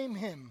overcame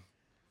him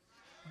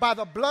by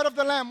the blood of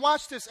the Lamb.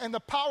 Watch this. And the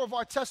power of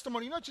our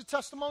testimony. You know what your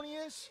testimony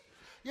is?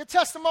 Your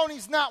testimony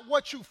is not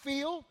what you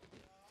feel.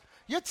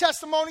 Your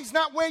testimony is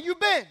not where you've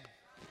been.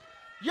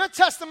 Your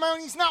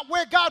testimony is not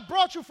where God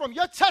brought you from.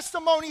 Your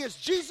testimony is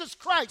Jesus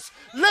Christ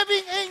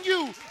living in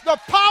you. The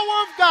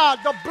power of God,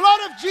 the blood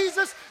of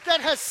Jesus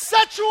that has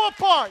set you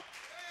apart,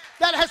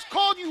 that has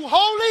called you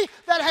holy,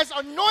 that has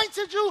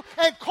anointed you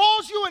and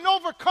calls you an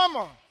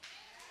overcomer.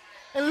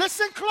 And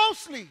listen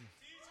closely.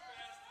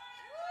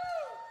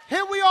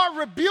 Here we are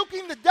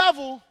rebuking the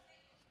devil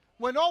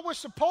when all we're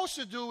supposed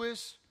to do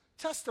is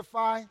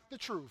testify the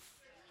truth.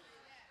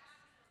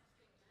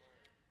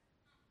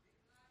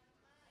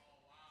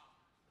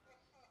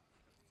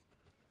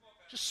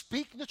 Just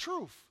speak the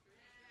truth.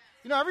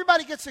 You know,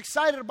 everybody gets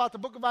excited about the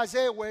book of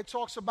Isaiah where it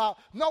talks about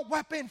no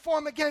weapon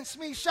formed against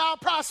me shall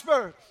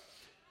prosper.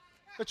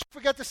 But you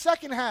forget the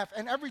second half.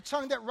 And every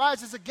tongue that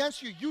rises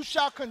against you, you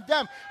shall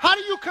condemn. How do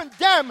you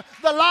condemn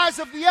the lies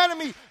of the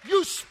enemy?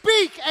 You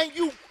speak and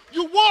you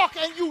walk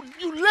and you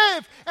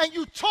live and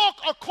you talk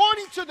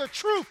according to the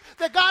truth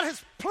that God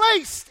has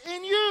placed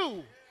in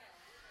you.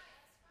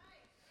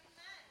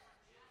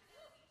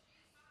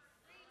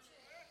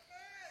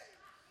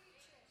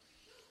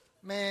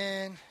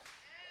 Man.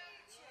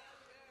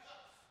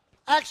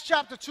 Acts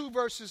chapter 2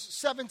 verses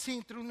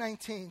 17 through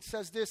 19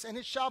 says this, and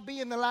it shall be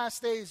in the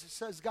last days,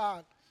 says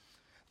God,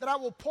 that I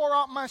will pour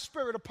out my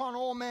spirit upon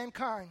all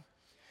mankind.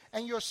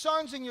 And your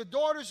sons and your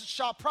daughters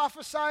shall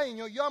prophesy, and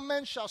your young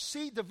men shall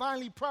see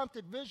divinely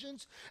prompted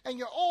visions, and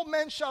your old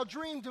men shall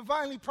dream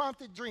divinely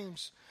prompted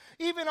dreams.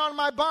 Even on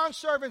my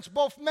bondservants,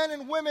 both men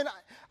and women,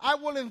 I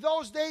will in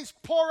those days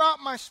pour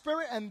out my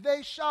spirit, and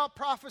they shall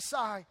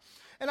prophesy.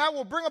 And I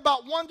will bring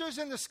about wonders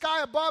in the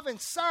sky above and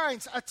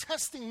signs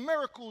attesting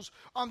miracles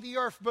on the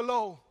earth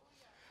below.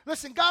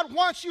 Listen, God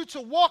wants you to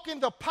walk in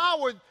the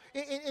power,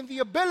 in the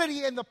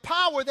ability and the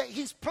power that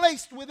He's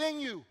placed within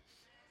you.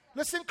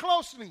 Listen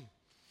closely.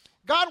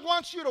 God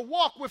wants you to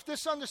walk with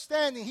this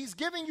understanding. He's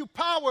giving you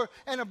power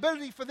and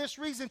ability for this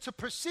reason to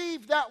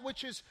perceive that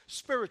which is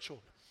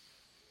spiritual.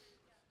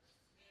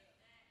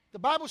 The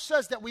Bible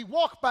says that we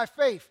walk by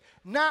faith,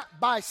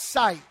 not by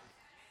sight.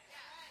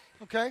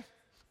 Okay?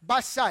 By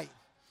sight.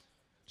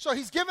 So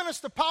He's given us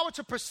the power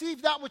to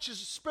perceive that which is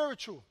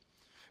spiritual.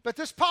 But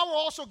this power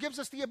also gives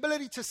us the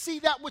ability to see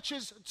that which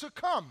is to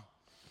come.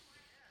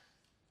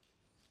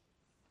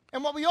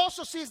 And what we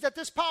also see is that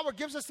this power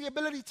gives us the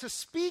ability to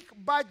speak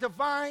by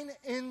divine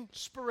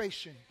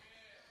inspiration.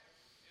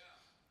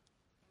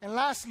 And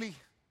lastly,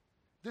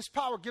 this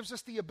power gives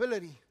us the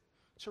ability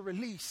to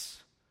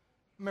release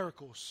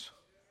miracles.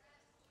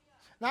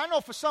 Now, I know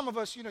for some of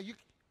us,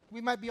 we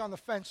might be on the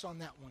fence on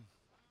that one.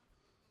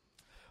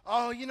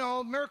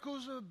 Oh,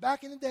 miracles are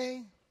back in the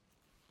day.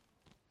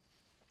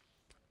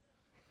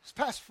 This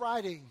past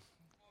Friday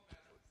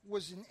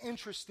was an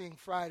interesting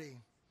Friday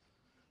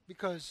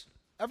because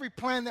every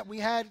plan that we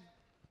had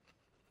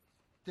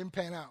didn't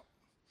pan out.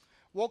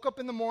 Woke up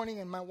in the morning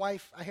and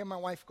I hear my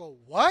wife go,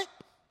 "What?"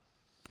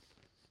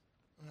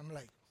 And I'm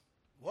like,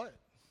 "What?"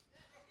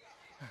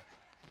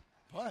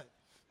 "What?"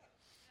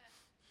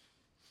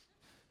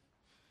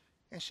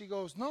 And she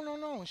goes,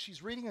 no. And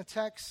she's reading a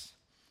text.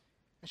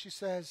 And she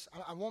says,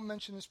 I won't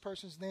mention this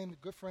person's name, they're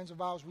good friends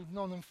of ours. We've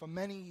known them for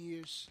many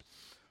years.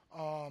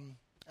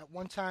 At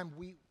one time,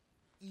 we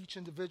each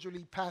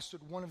individually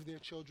pastored one of their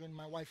children,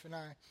 my wife and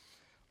I.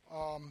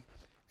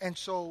 And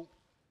so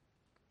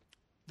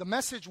the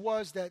message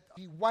was that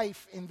the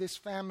wife in this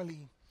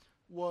family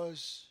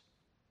was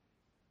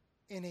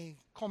in a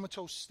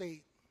comatose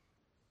state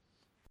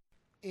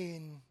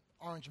in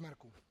Orange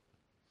Medical.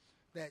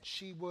 That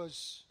she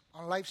was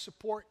on life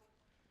support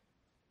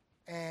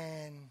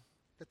and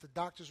that the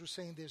doctors were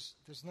saying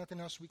there's nothing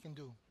else we can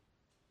do.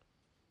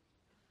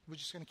 We're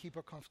just going to keep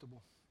her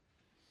comfortable.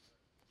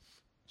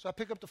 So I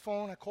pick up the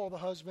phone, I call the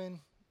husband.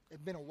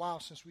 It's been a while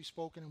since we've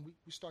spoken, and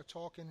we start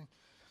talking.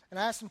 And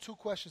I asked him two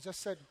questions. I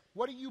said,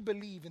 what do you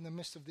believe in the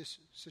midst of this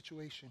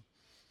situation?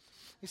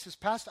 He says,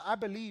 Pastor, I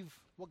believe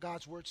what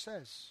God's word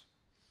says.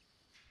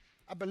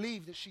 I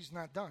believe that she's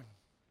not done.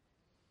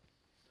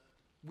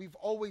 we've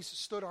always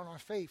stood on our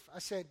faith. I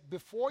said,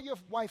 before your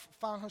wife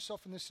found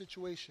herself in this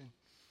situation,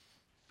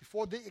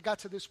 before it got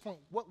to this point,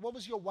 what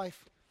was your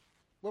wife,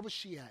 where was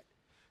she at?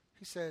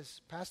 He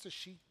says, Pastor,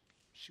 she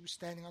was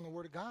standing on the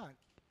Word of God.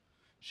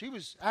 She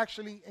was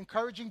actually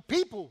encouraging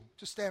people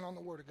to stand on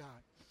the Word of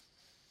God.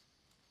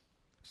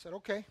 I said,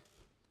 okay.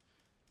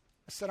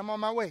 I said, I'm on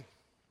my way.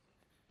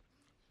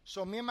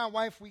 So me and my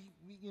wife, we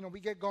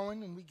get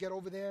going and we get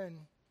over there. And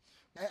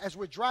as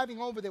we're driving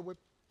over there, we're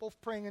both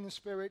praying in the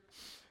Spirit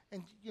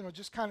and,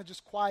 just kind of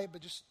just quiet,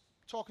 but just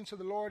talking to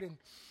the Lord.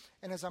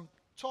 And as I'm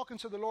talking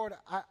to the Lord,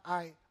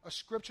 a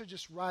scripture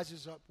just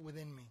rises up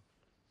within me.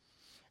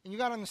 And you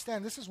got to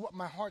understand, this is what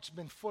my heart's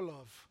been full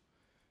of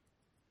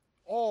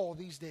all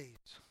these days.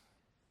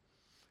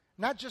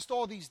 Not just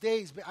all these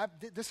days, but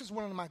this is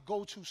one of my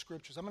go-to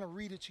scriptures. I'm going to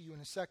read it to you in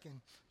a second,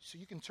 so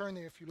you can turn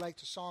there if you like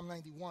to Psalm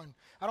 91.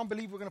 I don't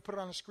believe we're going to put it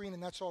on the screen,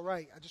 and that's all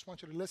right. I just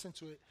want you to listen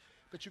to it.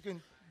 But you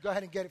can go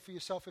ahead and get it for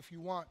yourself if you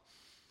want.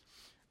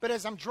 But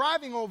as I'm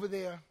driving over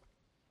there,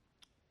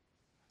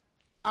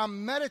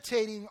 I'm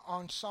meditating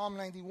on Psalm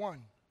 91.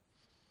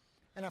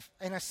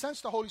 And I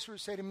sense the Holy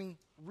Spirit say to me,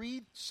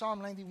 read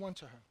Psalm 91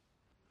 to her.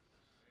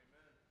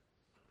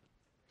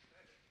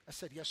 I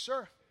said, yes,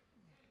 sir.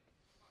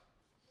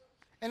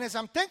 And as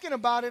I'm thinking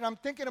about it, I'm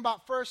thinking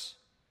about 2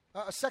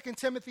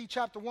 Timothy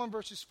chapter 1,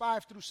 verses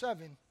 5 through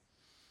 7.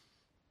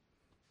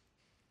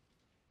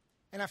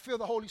 And I feel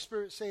the Holy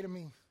Spirit say to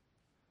me,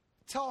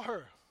 tell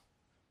her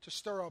to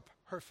stir up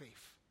her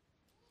faith.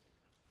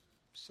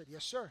 I said,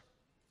 yes, sir.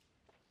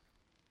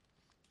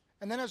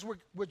 And then as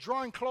we're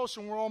drawing close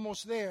and we're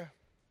almost there,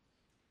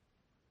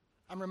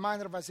 I'm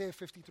reminded of Isaiah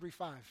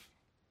 53:5.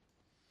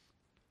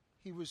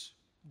 He was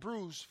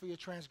bruised for your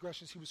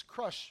transgressions. He was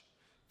crushed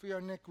for your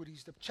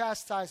iniquities. The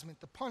chastisement,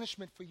 the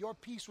punishment for your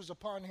peace was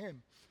upon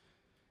him.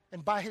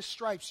 And by his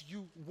stripes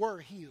you were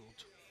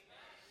healed.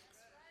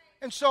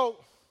 And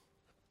so,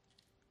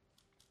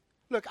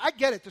 look, I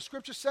get it. The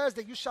scripture says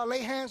that you shall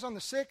lay hands on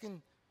the sick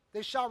and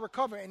they shall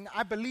recover. And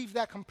I believe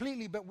that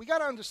completely. But we got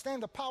to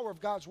understand the power of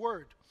God's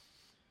word.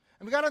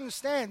 And we got to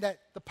understand that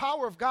the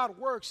power of God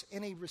works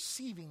in a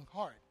receiving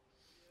heart,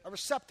 a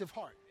receptive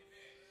heart.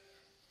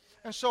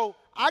 And so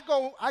I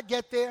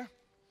get there.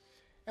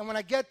 And when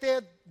I get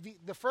there,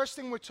 the first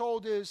thing we're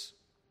told is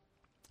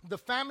the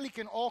family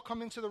can all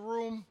come into the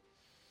room.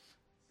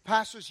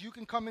 Pastors, you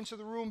can come into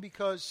the room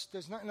because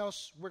there's nothing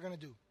else we're going to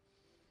do.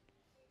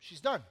 She's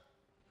done.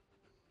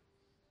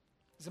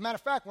 As a matter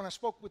of fact, when I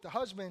spoke with the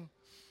husband,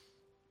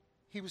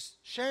 he was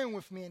sharing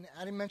with me, and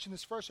I didn't mention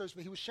this first service,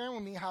 but he was sharing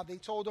with me how they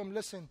told him,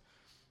 listen,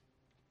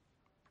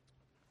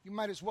 you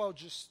might as well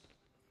just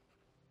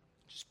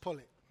pull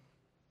it.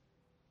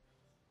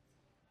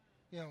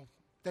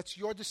 That's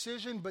your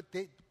decision, but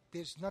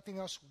there's nothing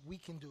else we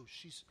can do.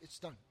 It's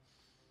done.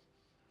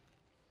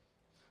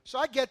 So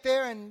I get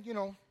there, and,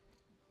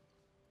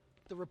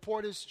 the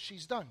report is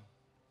she's done.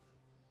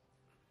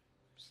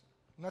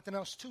 Nothing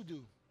else to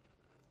do.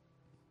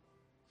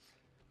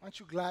 Aren't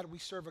you glad we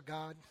serve a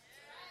God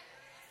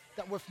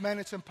that with men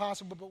it's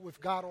impossible, but with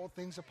God all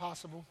things are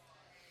possible?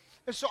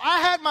 And so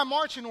I had my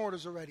marching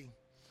orders already.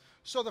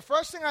 So the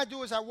first thing I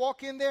do is I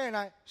walk in there and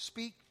I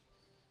speak.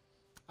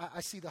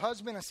 I see the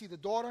husband, I see the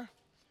daughter,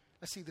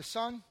 I see the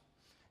son,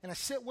 and I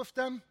sit with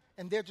them,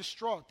 and they're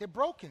distraught. They're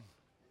broken.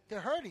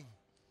 They're hurting.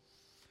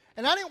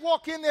 And I didn't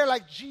walk in there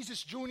like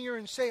Jesus Jr.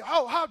 and say,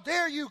 oh, how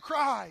dare you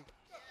cry?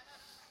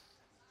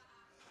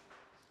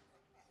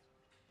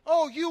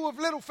 Oh, you of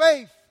little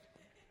faith.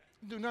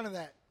 Do none of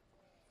that.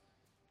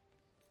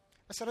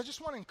 I said, I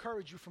just want to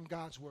encourage you from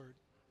God's word.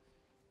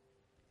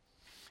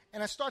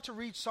 And I start to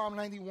read Psalm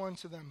 91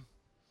 to them.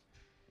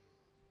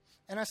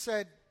 And I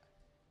said,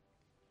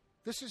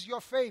 this is your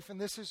faith and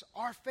this is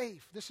our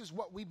faith. This is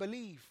what we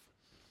believe.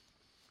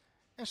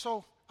 And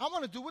so I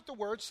want to do what the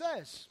word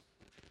says.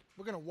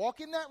 We're going to walk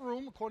in that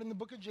room, according to the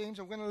book of James,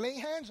 and we're going to lay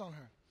hands on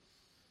her.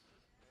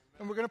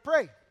 And we're going to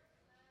pray.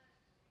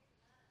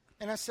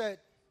 And I said,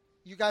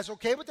 you guys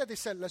okay with that? They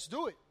said, let's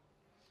do it.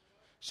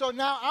 So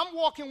now I'm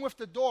walking with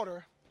the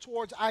daughter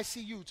towards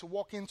ICU to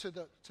walk into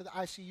the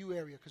ICU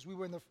area because we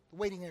were in the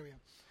waiting area.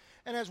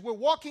 And as we're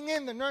walking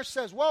in, the nurse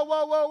says, whoa,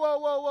 whoa, whoa, whoa,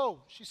 whoa,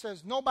 whoa. She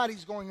says,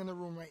 nobody's going in the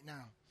room right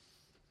now.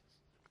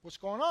 What's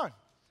going on?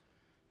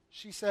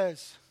 She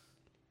says,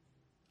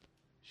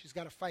 she's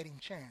got a fighting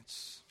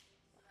chance.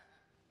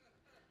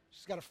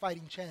 She's got a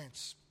fighting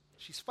chance.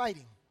 She's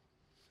fighting.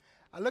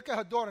 I look at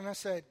her daughter and I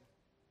said,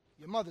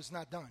 your mother's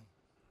not done.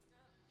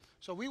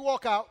 So we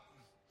walk out,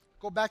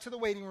 go back to the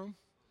waiting room,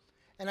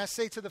 and I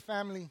say to the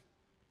family,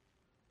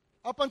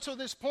 up until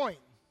this point,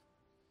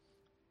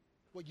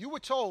 what you were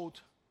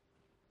told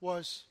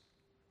was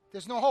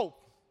there's no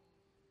hope.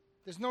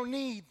 There's no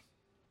need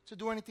to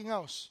do anything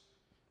else.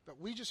 But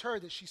we just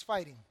heard that she's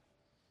fighting.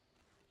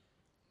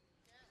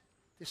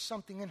 There's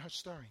something in her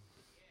stirring.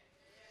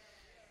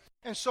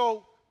 And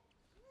so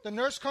the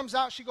nurse comes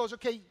out. She goes,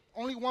 okay,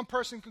 only one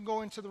person can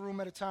go into the room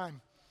at a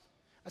time.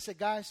 I said,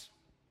 guys,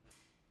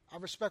 I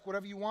respect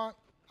whatever you want.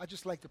 I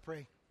just like to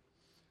pray.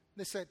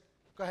 They said,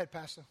 go ahead,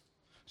 Pastor.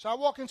 So I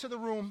walk into the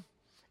room,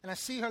 And I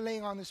see her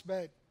laying on this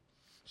bed.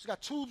 She's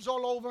got tubes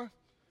all over.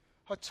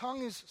 Her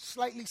tongue is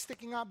slightly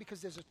sticking out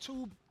because there's a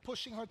tube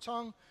pushing her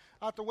tongue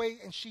out the way,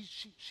 and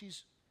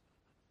she's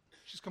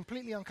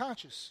completely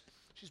unconscious.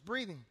 She's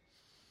breathing.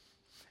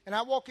 And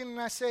I walk in and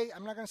I say,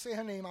 I'm not going to say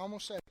her name, I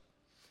almost said it.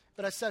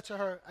 But I said to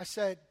her, I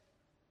said,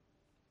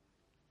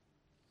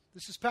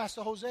 this is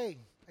Pastor Jose.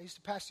 I used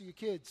to pastor your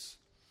kids.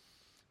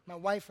 My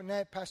wife,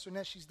 Annette, Pastor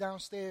Annette, she's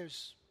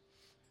downstairs.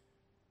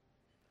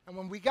 And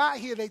when we got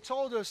here, they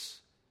told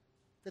us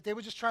that they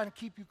were just trying to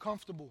keep you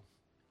comfortable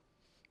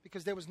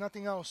because there was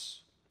nothing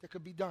else that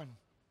could be done.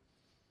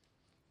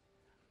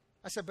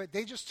 I said, but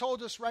they just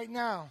told us right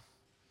now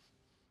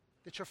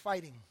that you're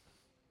fighting.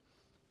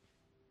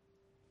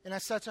 And I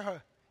said to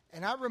her,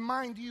 and I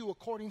remind you,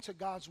 according to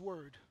God's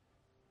word,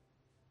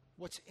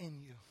 what's in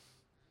you.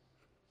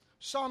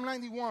 Psalm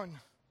 91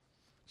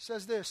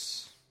 says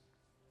this: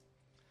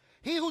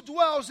 he who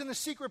dwells in the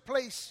secret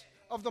place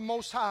of the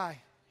Most High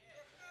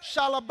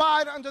shall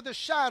abide under the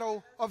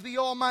shadow of the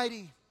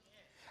Almighty.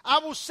 I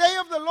will say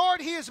of the Lord,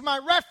 he is my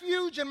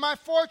refuge and my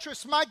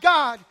fortress, my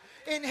God,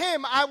 in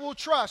him I will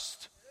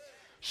trust.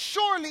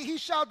 Surely he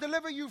shall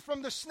deliver you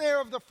from the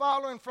snare of the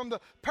fowler and from the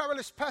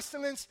perilous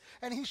pestilence,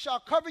 and he shall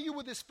cover you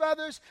with his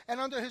feathers, and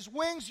under his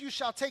wings you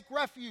shall take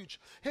refuge.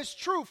 His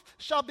truth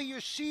shall be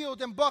your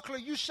shield and buckler.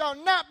 You shall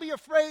not be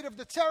afraid of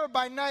the terror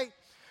by night,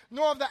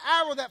 nor of the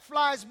arrow that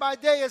flies by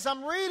day. As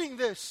I'm reading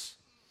this,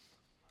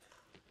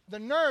 the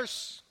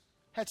nurse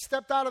had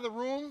stepped out of the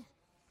room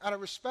out of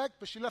respect,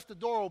 but she left the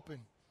door open.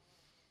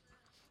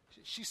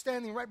 She's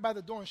standing right by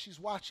the door and she's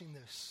watching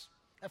this.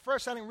 At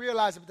first I didn't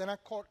realize it, but then I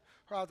caught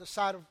her out the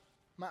side of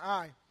my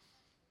eye.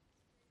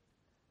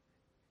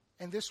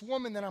 And this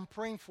woman that I'm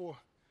praying for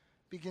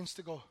begins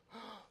to go.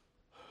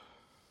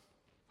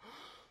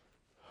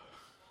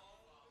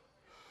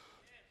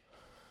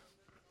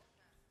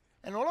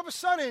 And all of a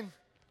sudden,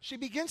 she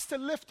begins to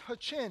lift her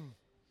chin.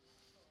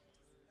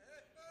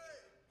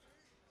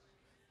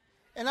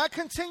 And I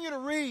continue to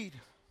read.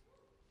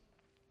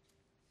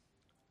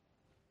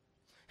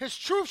 His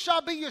truth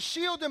shall be your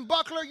shield and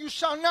buckler. You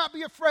shall not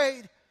be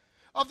afraid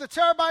of the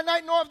terror by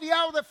night, nor of the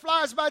arrow that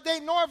flies by day,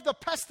 nor of the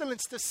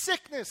pestilence, the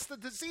sickness, the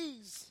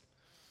disease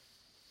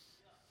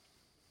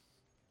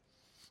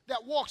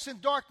that walks in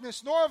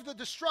darkness, nor of the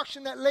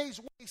destruction that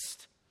lays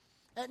waste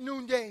at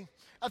noonday.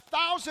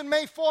 1,000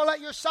 may fall at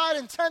your side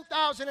and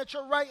 10,000 at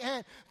your right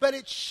hand, but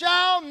it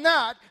shall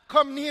not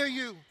come near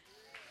you.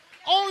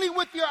 Only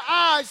with your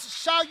eyes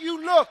shall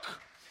you look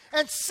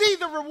and see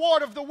the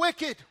reward of the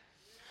wicked.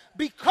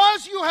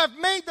 Because you have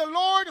made the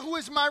Lord, who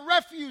is my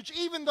refuge,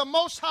 even the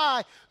Most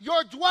High,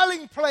 your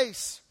dwelling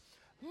place,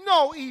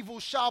 no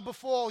evil shall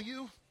befall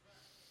you,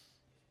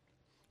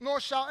 nor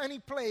shall any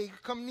plague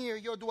come near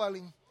your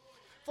dwelling.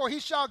 For he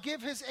shall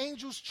give his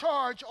angels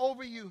charge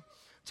over you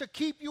to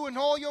keep you in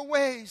all your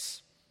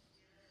ways,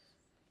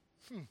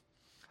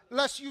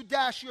 lest you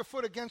dash your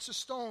foot against a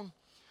stone.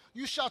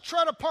 You shall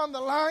tread upon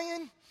the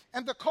lion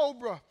and the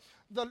cobra,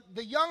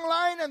 the young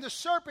lion and the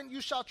serpent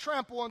you shall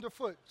trample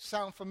underfoot.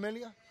 Sound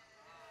familiar?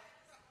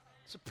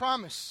 It's a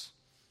promise.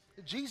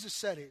 Jesus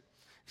said it.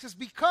 He says,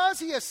 because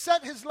he has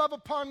set his love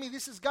upon me,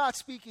 this is God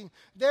speaking,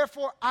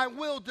 therefore I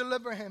will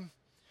deliver him.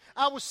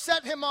 I will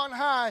set him on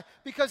high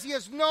because he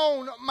has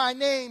known my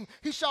name.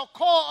 He shall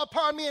call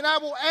upon me and I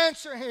will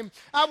answer him.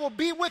 I will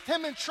be with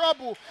him in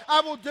trouble.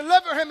 I will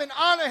deliver him and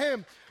honor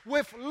him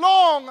with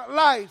long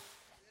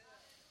life.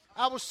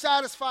 I will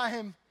satisfy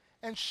him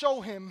and show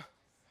him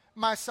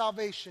my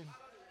salvation.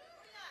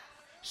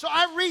 So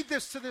I read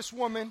this to this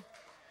woman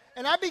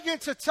and I begin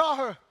to tell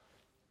her,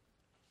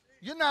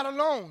 you're not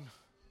alone.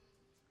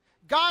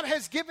 God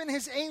has given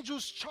his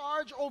angels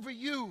charge over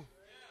you.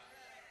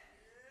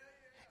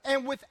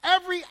 And with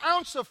every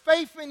ounce of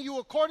faith in you,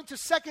 according to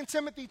 2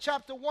 Timothy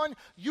chapter 1,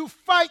 you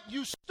fight,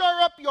 you stir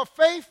up your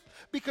faith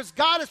because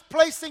God has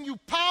placed in you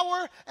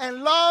power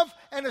and love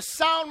and a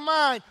sound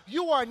mind.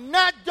 You are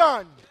not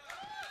done.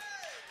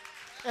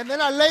 And then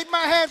I laid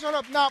my hands on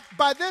her. Now,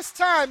 by this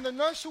time, the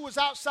nurse who was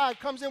outside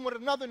comes in with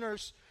another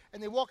nurse,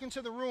 and they walk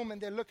into the room, and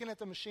they're looking at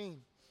the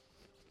machine.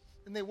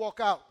 And they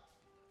walk out.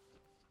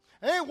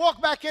 And they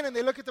walk back in, and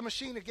they look at the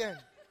machine again.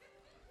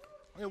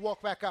 And they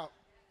walk back out.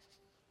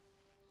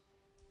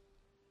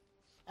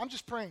 I'm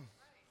just praying.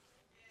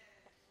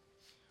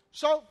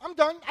 So I'm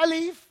done. I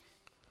leave.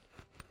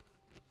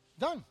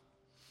 Done.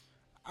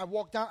 I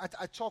walk down.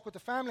 I talk with the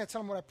family. I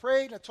tell them what I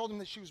prayed. I told them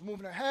that she was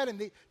moving her head,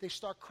 and they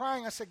start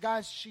crying. I said,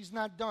 guys, she's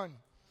not done.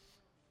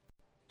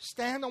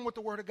 Stand on what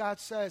the Word of God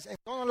says, and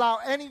don't allow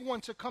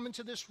anyone to come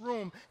into this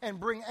room and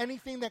bring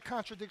anything that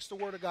contradicts the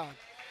Word of God.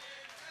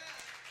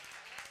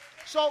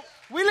 So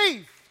we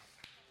leave.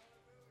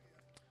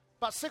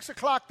 About 6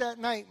 o'clock that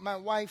night, my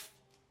wife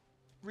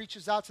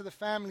reaches out to the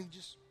family,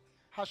 just,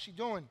 how's she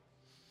doing?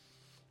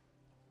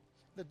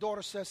 The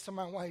daughter says to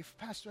my wife,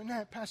 Pastor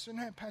Annette,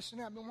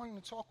 I've been wanting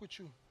to talk with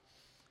you.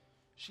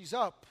 She's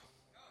up.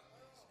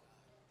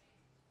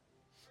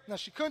 Now,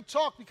 she couldn't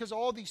talk because of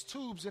all these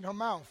tubes in her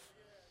mouth.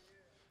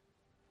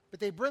 But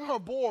they bring her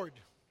aboard.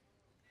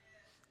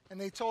 And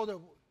they told her,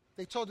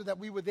 they told her that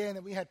we were there and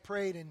that we had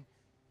prayed.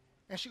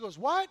 And she goes,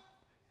 what?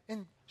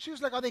 And she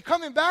was like, are they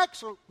coming back?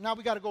 So now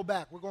we got to go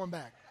back. We're going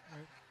back.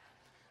 Right?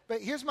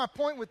 But here's my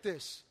point with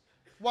this.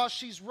 While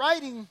she's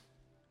writing,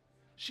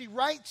 she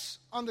writes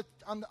on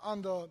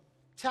the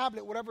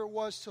tablet, whatever it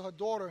was, to her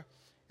daughter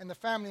and the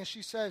family, and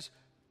she says,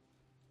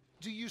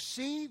 do you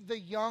see the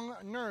young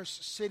nurse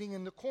sitting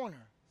in the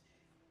corner?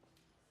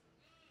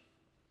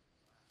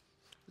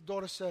 The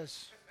daughter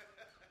says,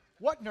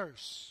 what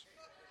nurse?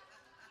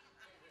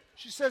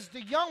 She says,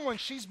 the young one.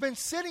 She's been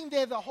sitting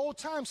there the whole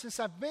time since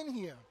I've been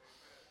here.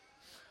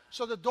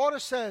 So the daughter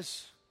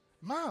says,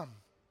 Mom,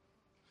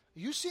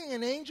 you seeing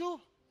an angel?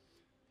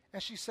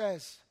 And she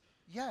says,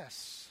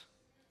 yes.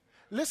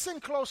 Listen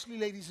closely,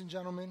 ladies and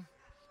gentlemen.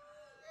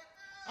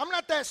 I'm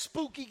not that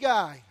spooky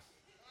guy,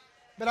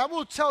 but I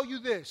will tell you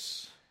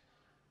this,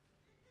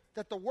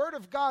 that the Word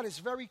of God is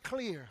very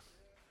clear,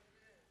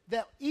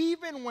 that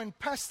even when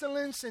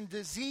pestilence and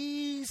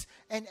disease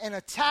and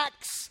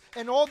attacks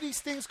and all these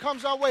things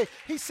comes our way,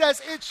 He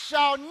says, it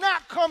shall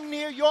not come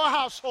near your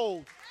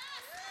household.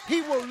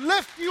 He will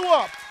lift you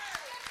up.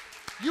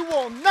 You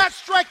will not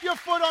strike your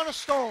foot on a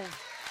stone,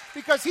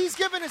 because He's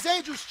given His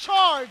angels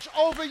charge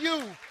over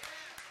you.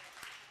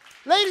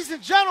 Ladies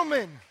and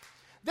gentlemen,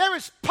 there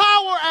is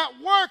power at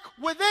work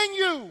within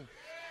you,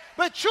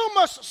 but you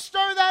must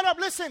stir that up.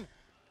 Listen,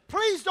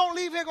 please don't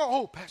leave here and go,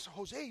 oh, Pastor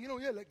Jose,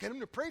 get him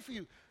to pray for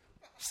you.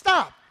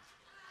 Stop.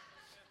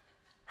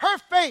 Her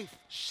faith,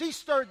 she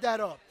stirred that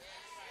up.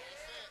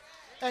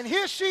 And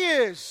here she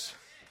is,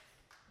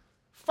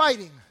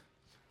 fighting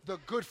the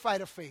good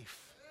fight of faith.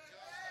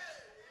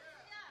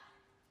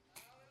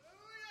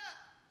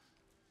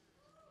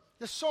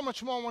 There's so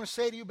much more I want to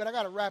say to you, but I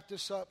got to wrap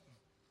this up.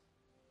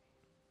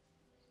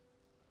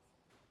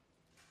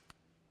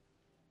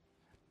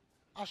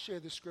 I'll share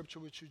this scripture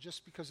with you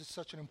just because it's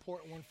such an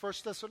important one. 1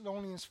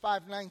 Thessalonians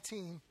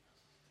 5:19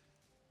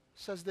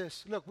 says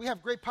this. Look, we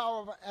have great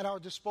power at our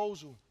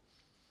disposal,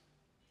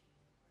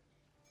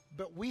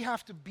 but we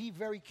have to be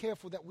very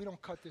careful that we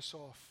don't cut this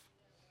off.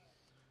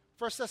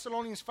 1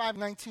 Thessalonians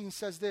 5:19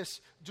 says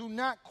this. Do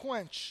not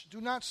quench,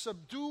 do not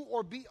subdue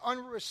or be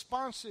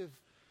unresponsive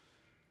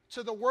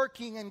to the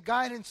working and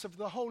guidance of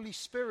the Holy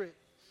Spirit.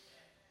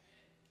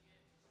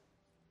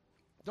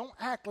 Don't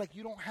act like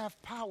you don't have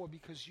power,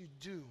 because you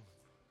do.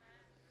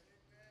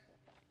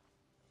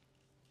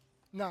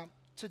 Now,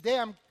 today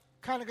I'm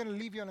kind of going to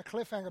leave you on a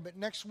cliffhanger, but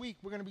next week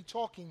we're going to be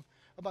talking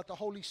about the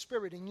Holy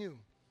Spirit in you.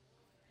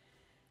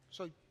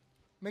 So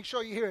make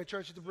sure you're here at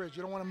Church at the Bridge.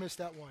 You don't want to miss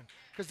that one,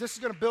 because this is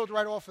going to build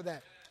right off of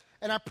that.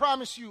 And I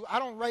promise you, I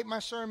don't write my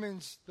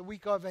sermons the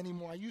week of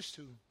anymore. I used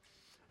to.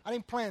 I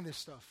didn't plan this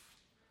stuff.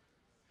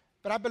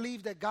 But I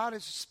believe that God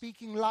is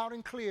speaking loud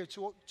and clear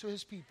to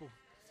His people.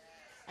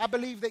 I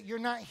believe that you're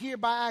not here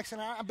by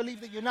accident. I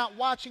believe that you're not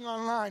watching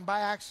online by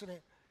accident.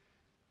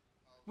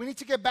 We need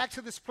to get back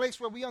to this place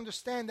where we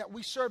understand that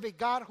we serve a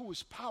God who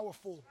is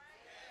powerful,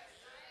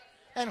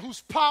 and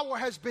whose power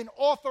has been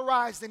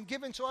authorized and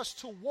given to us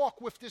to walk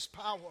with this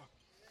power.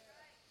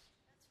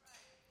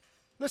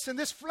 Listen,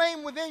 this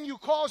flame within you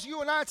calls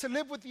you and I to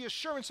live with the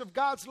assurance of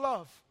God's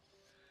love.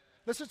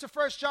 Listen to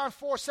 1 John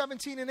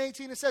 4:17 and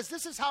 18. It says,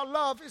 this is how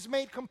love is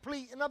made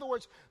complete. In other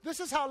words, this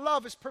is how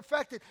love is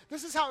perfected.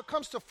 This is how it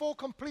comes to full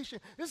completion.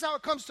 This is how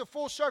it comes to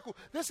full circle.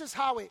 This is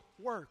how it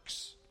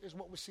works, is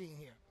what we're seeing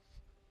here.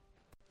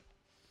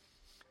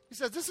 He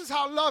says, this is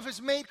how love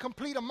is made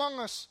complete among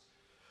us,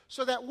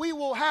 so that we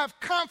will have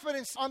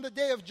confidence on the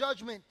day of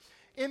judgment.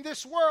 In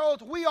this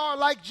world, we are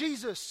like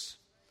Jesus.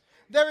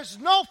 There is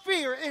no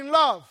fear in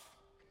love,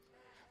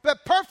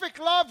 but perfect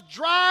love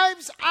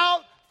drives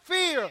out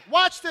fear.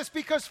 Watch this,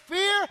 because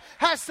fear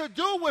has to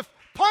do with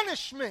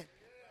punishment.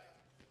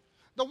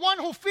 The one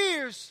who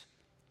fears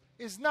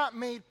is not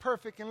made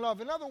perfect in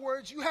love. In other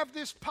words, you have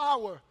this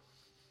power,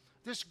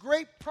 this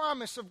great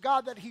promise of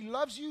God that He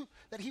loves you,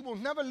 that He will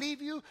never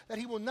leave you, that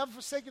He will never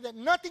forsake you, that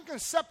nothing can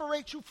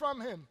separate you from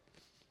Him.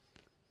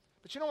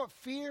 But you know what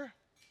fear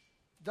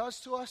does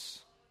to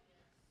us?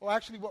 Or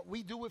actually what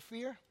we do with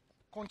fear,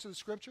 according to the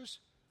scriptures?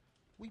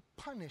 We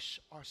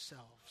punish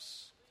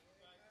ourselves.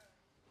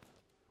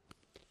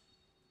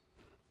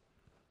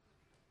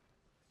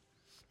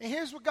 And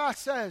here's what God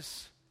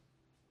says.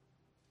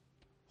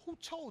 Who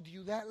told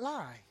you that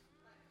lie?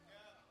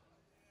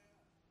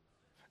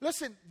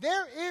 Listen,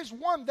 there is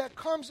one that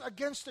comes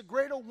against the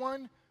greater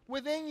one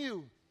within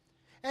you.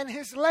 And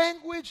his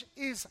language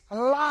is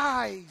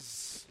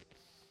lies.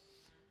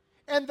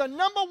 And the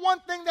number one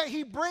thing that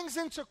he brings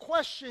into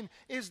question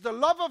is the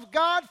love of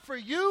God for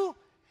you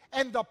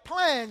and the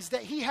plans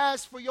that He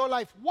has for your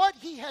life. What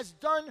He has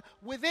done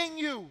within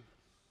you.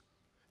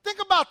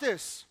 Think about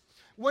this.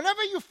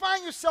 Whenever you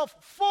find yourself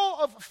full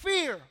of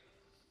fear,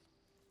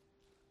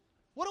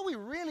 what are we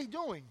really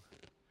doing?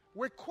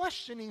 We're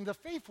questioning the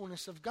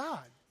faithfulness of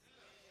God.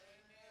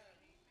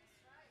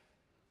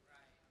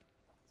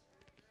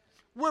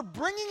 We're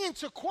bringing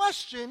into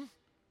question,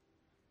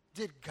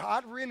 did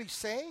God really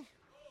say?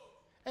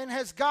 And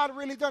has God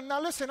really done?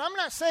 Now listen, I'm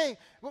not saying,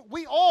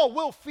 we all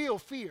will feel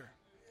fear.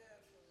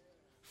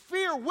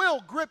 fear will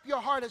grip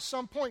your heart at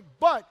some point,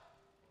 but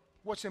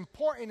what's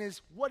important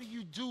is what do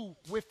you do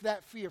with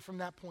that fear from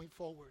that point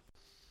forward?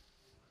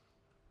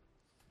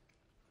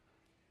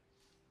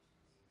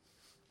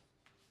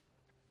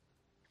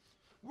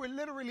 We're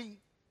literally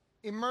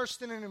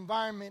immersed in an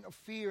environment of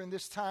fear in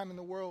this time in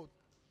the world.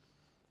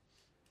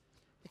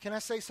 And can I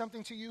say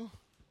something to you?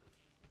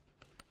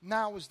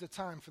 Now is the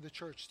time for the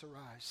church to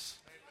rise.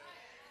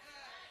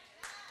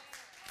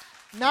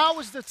 Now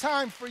is the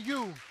time for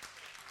you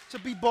to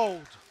be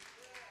bold.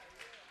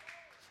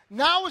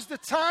 Now is the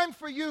time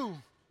for you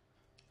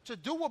to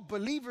do what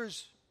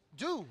believers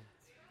do.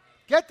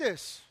 Get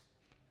this.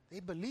 They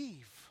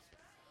believe.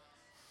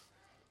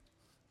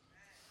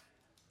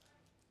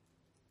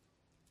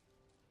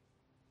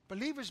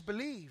 Believers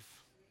believe.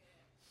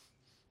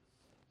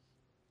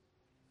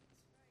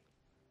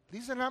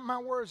 These are not my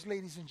words,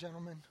 ladies and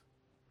gentlemen.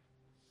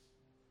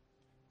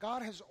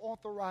 God has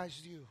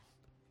authorized you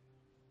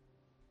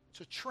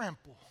to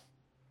trample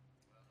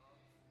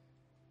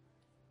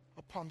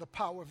upon the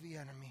power of the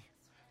enemy,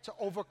 to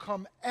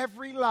overcome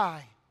every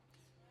lie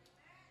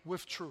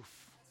with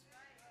truth.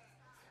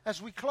 As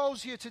we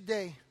close here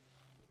today,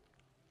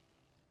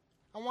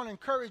 I want to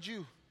encourage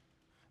you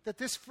that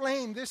this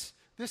flame, this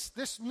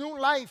new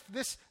life,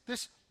 this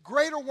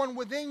greater one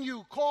within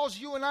you calls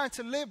you and I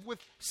to live with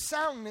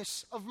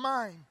soundness of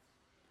mind.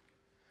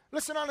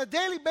 Listen, on a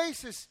daily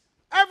basis,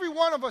 every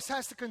one of us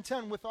has to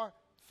contend with our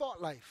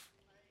thought life.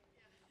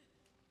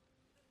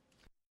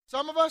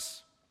 Some of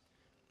us,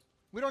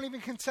 we don't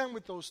even contend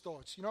with those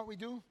thoughts. You know what we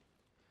do?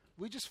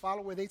 We just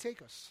follow where they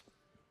take us.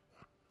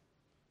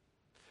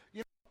 You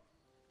know,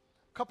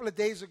 a couple of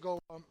days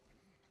ago, I've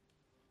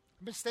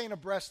been staying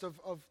abreast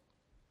of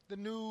the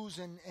news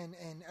and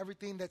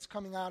everything that's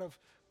coming out of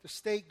the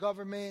state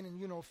government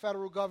and,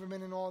 federal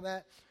government and all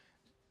that.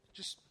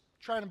 Just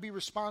trying to be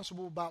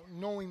responsible about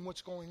knowing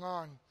what's going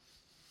on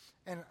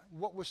and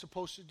what we're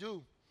supposed to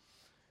do.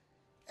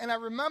 And I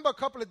remember a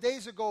couple of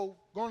days ago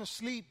going to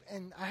sleep,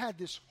 and I had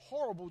this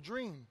horrible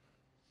dream.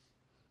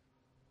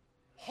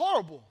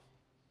 Horrible.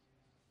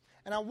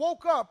 And I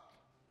woke up,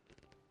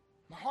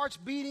 my heart's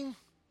beating,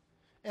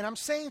 and I'm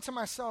saying to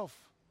myself,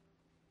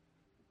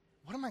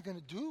 what am I going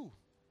to do?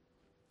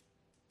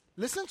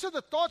 Listen to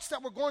the thoughts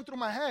that were going through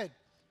my head.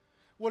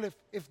 Well,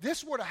 if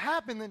this were to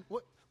happen, then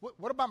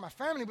what about my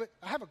family? But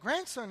I have a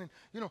grandson,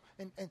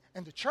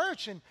 and the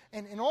church, and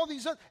all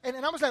these other, and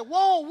I was like,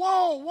 whoa,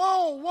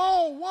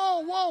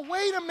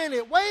 wait a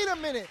minute.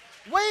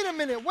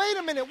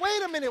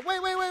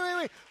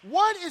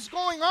 What is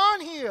going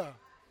on here?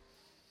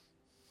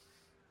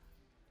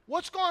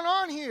 What's going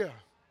on here?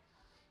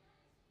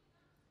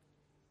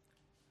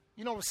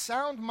 A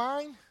sound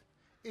mind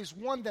is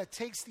one that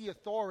takes the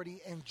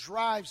authority and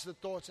drives the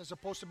thoughts as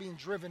opposed to being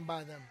driven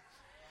by them.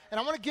 And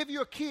I want to give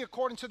you a key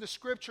according to the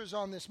scriptures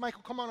on this.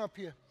 Michael, come on up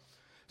here.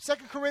 2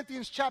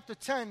 Corinthians chapter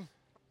 10,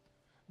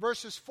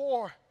 verses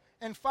 4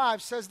 and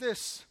 5 says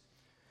this.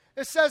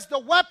 It says, the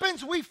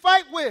weapons we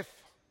fight with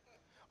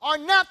are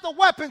not the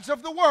weapons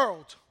of the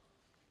world.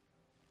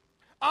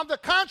 On the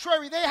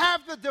contrary, they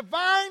have the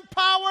divine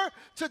power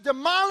to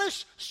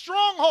demolish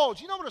strongholds.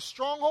 You know what a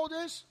stronghold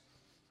is?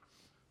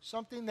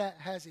 Something that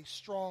has a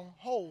strong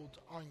hold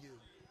on you.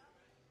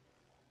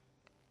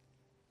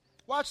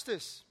 Watch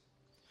this.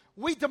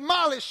 We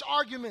demolish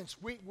arguments.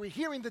 We're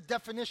hearing the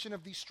definition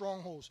of these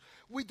strongholds.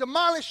 We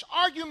demolish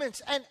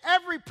arguments and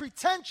every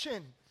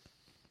pretension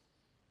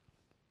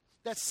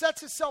that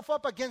sets itself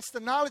up against the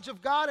knowledge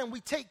of God, and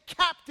we take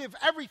captive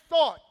every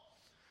thought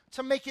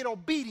to make it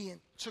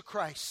obedient to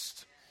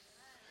Christ.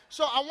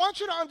 So I want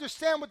you to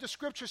understand what the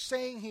scripture's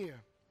saying here.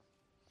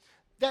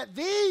 That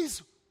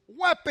these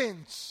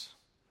weapons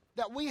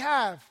that we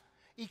have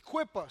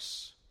equip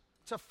us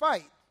to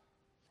fight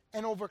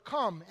and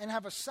overcome and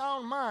have a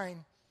sound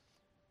mind.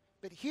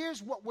 But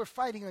here's what we're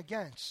fighting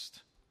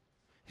against.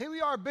 Here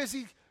we are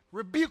busy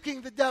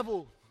rebuking the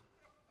devil.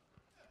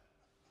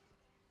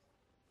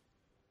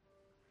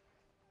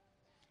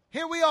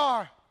 Here we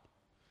are,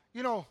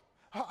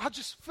 I'll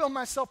just fill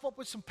myself up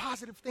with some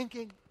positive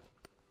thinking.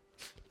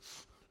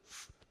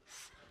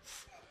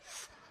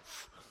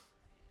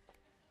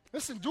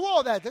 Listen, do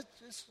all that.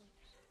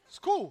 It's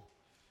cool.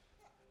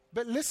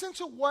 But listen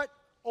to what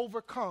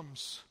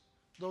overcomes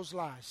those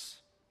lies.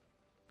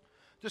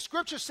 The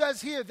scripture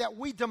says here that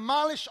we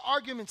demolish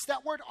arguments.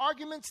 That word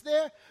arguments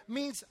there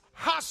means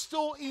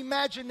hostile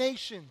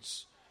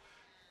imaginations.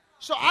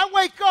 So I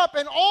wake up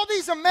and all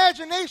these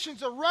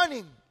imaginations are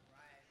running.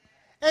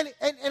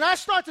 And I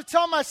start to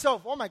tell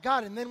myself, oh my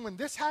God, and then when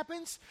this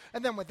happens,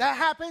 and then when that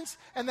happens,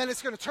 and then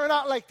it's going to turn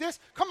out like this.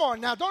 Come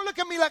on now, don't look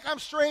at me like I'm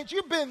strange.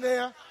 You've been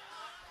there.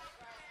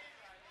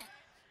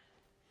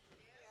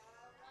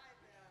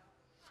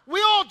 We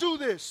all do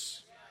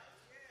this.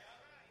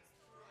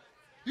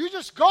 You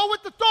just go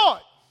with the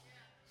thought.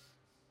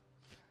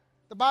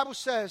 The Bible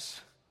says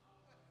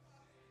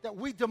that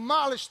we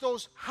demolish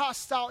those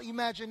hostile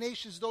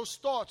imaginations, those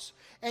thoughts,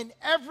 and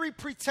every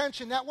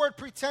pretension. That word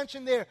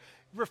pretension there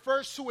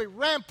refers to a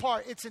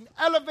rampart. It's an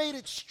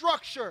elevated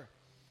structure.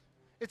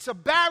 It's a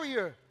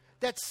barrier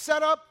that's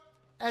set up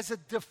as a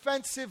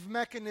defensive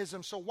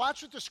mechanism. So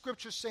watch what the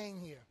scripture's saying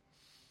here.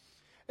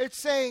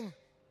 It's saying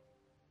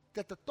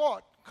that the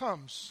thought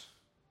comes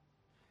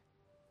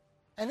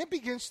and it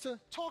begins to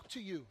talk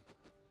to you.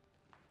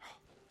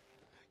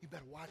 You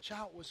better watch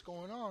out what's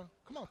going on.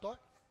 Come on, thought.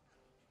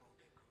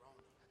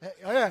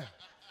 Yeah.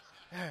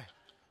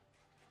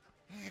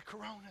 You get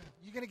corona.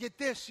 You're going to get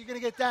this. You're going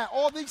to get that.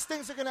 All these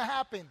things are going to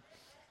happen.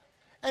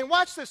 And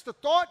watch this. The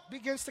thought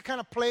begins to kind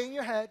of play in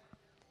your head,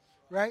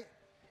 right?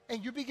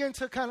 And you begin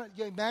to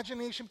your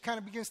imagination kind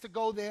of begins to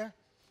go there.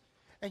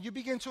 And you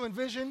begin to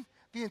envision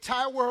the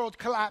entire world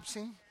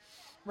collapsing,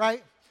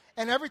 right?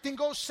 And everything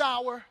goes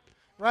sour,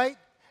 right?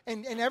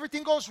 And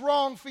everything goes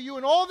wrong for you.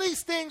 And all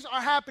these things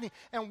are happening.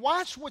 And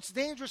watch what's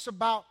dangerous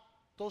about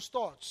those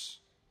thoughts.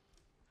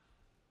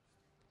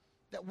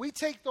 That we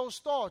take those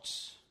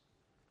thoughts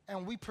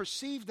and we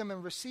perceive them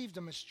and receive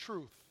them as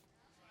truth.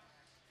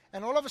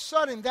 And all of a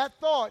sudden, that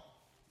thought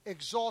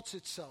exalts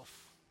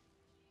itself.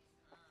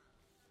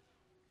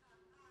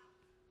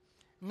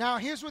 Now,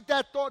 here's what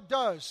that thought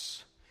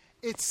does.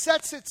 It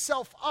sets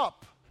itself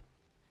up.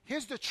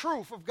 Here's the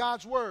truth of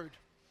God's word.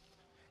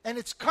 And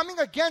it's coming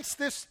against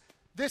this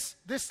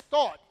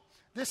thought,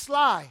 this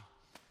lie.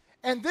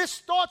 And this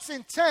thought's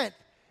intent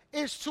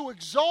is to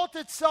exalt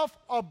itself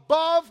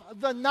above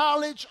the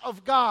knowledge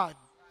of God.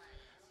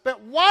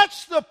 But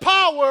watch the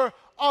power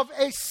of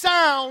a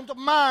sound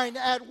mind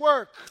at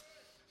work.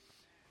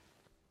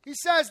 He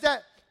says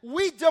that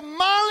we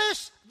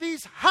demolish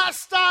these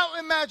hostile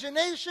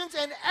imaginations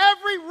and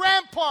every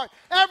rampart,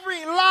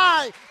 every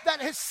lie that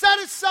has set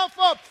itself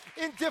up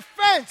in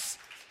defense,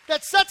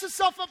 that sets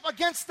itself up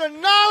against the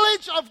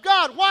knowledge of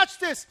God. Watch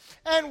this.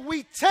 And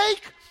we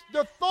take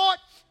the thought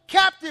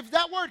captive.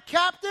 That word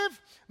captive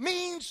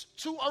means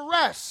to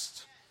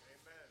arrest.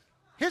 Amen.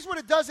 Here's what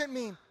it doesn't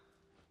mean.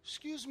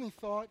 Excuse me,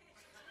 thought.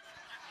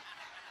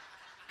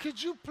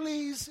 Could you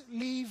please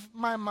leave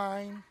my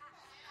mind?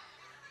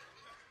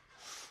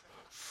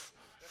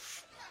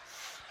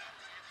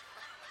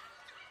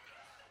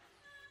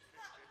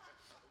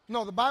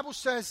 No, the Bible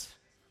says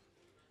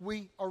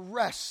we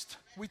arrest,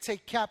 we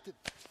take captive.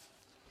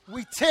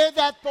 We tear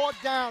that thought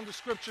down, the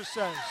scripture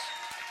says.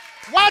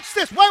 Watch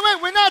this. Wait,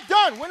 we're not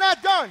done. We're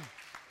not done.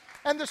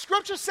 And the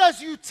scripture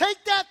says you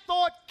take that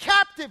thought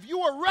captive,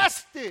 you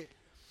arrest it.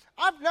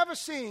 I've never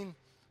seen,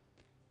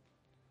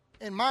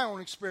 in my own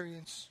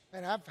experience,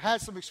 and I've had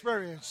some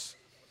experience,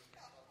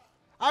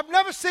 I've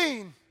never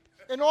seen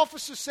an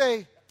officer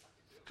say,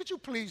 could you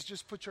please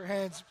just put your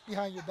hands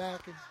behind your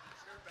back and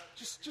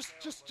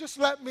just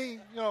let me,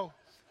 can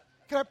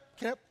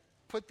I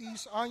put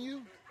these on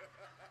you?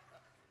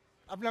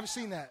 I've never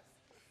seen that.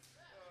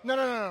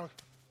 No.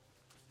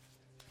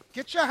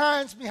 Get your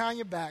hands behind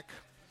your back.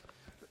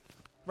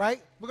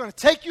 Right? We're going to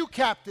take you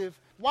captive.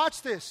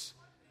 Watch this.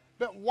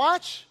 But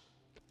watch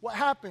what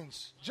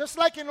happens. Just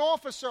like an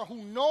officer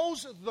who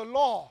knows the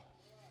law.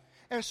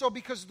 And so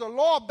because the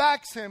law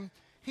backs him,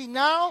 he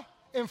now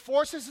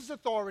enforces his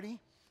authority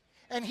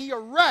and he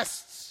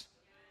arrests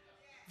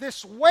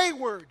this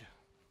wayward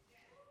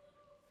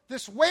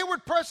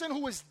person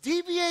who is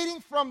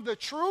deviating from the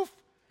truth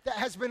that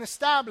has been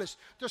established.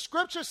 The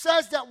scripture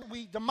says that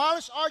we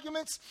demolish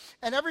arguments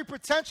and every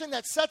pretension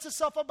that sets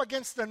itself up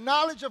against the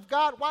knowledge of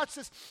God. Watch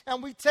this.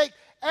 And we take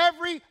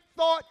every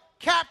thought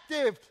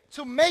captive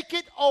to make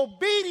it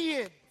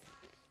obedient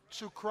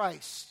to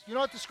Christ. You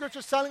know what the scripture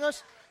is telling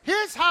us?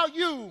 Here's how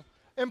you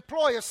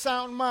employ a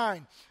sound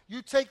mind.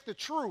 You take the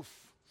truth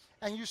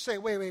and you say,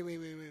 wait.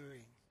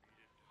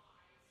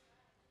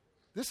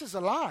 This is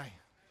a lie.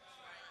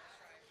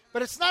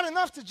 But it's not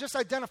enough to just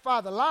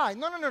identify the lie.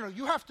 No.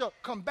 You have to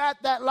combat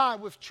that lie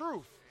with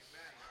truth.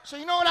 So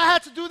you know what I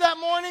had to do that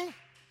morning?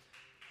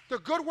 The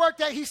good work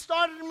that he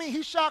started in me,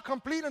 he shall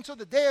complete until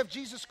the day of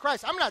Jesus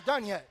Christ. I'm not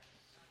done yet.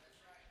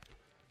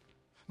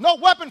 No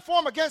weapon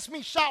formed against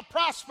me shall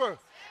prosper.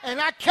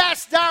 And I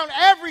cast down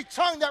every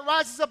tongue that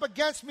rises up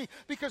against me,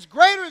 because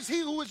greater is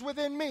he who is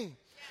within me.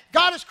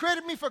 God has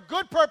created me for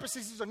good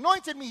purposes. He's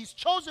anointed me. He's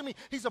chosen me.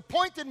 He's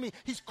appointed me.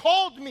 He's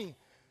called me.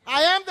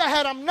 I am the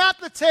head. I'm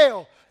not the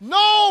tail.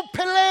 No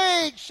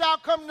plague shall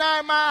come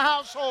nigh my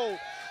household.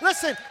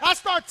 Listen, I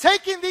start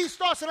taking these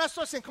thoughts and I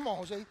start saying, come on,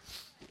 Jose.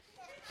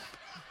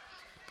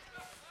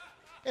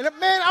 And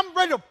man, I'm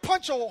ready to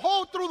punch a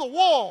hole through the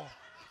wall.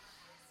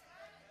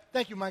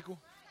 Thank you, Michael.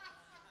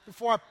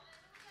 Before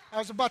I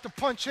was about to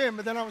punch him,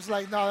 but then I was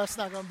like, no, that's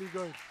not going to be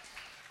good.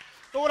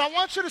 But what I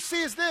want you to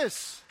see is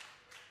this.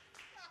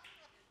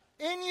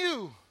 In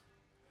you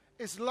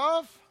is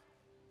love,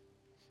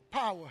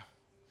 power,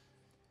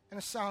 and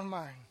a sound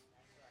mind.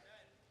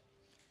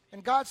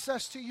 And God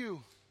says to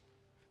you,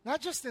 not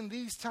just in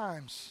these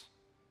times,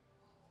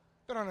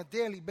 but on a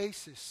daily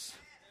basis,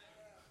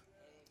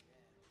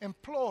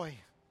 employ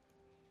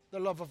the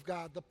love of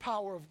God, the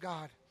power of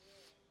God,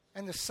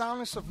 and the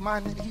soundness of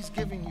mind that he's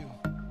giving you.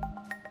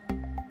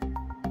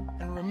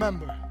 And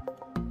remember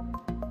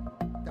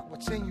that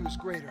what's in you is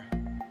greater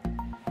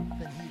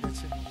than he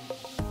that's in you.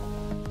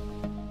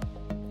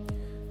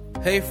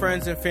 Hey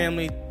friends and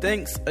family,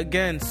 thanks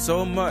again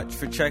so much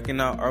for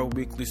checking out our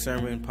weekly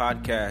sermon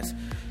podcast.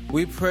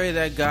 We pray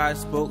that God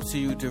spoke to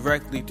you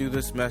directly through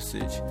this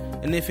message.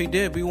 And if He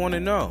did, we want to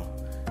know.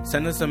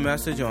 Send us a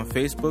message on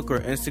Facebook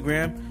or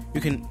Instagram.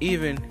 You can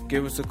even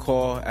give us a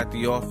call at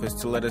the office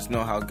to let us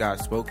know how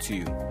God spoke to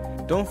you.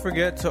 Don't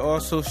forget to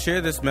also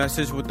share this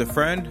message with a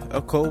friend,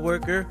 a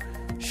co-worker.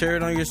 Share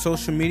it on your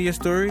social media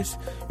stories.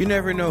 You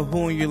never know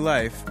who in your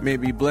life may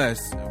be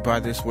blessed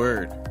by this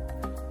word.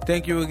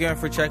 Thank you again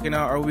for checking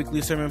out our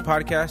weekly sermon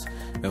podcast,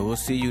 and we'll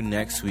see you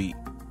next week.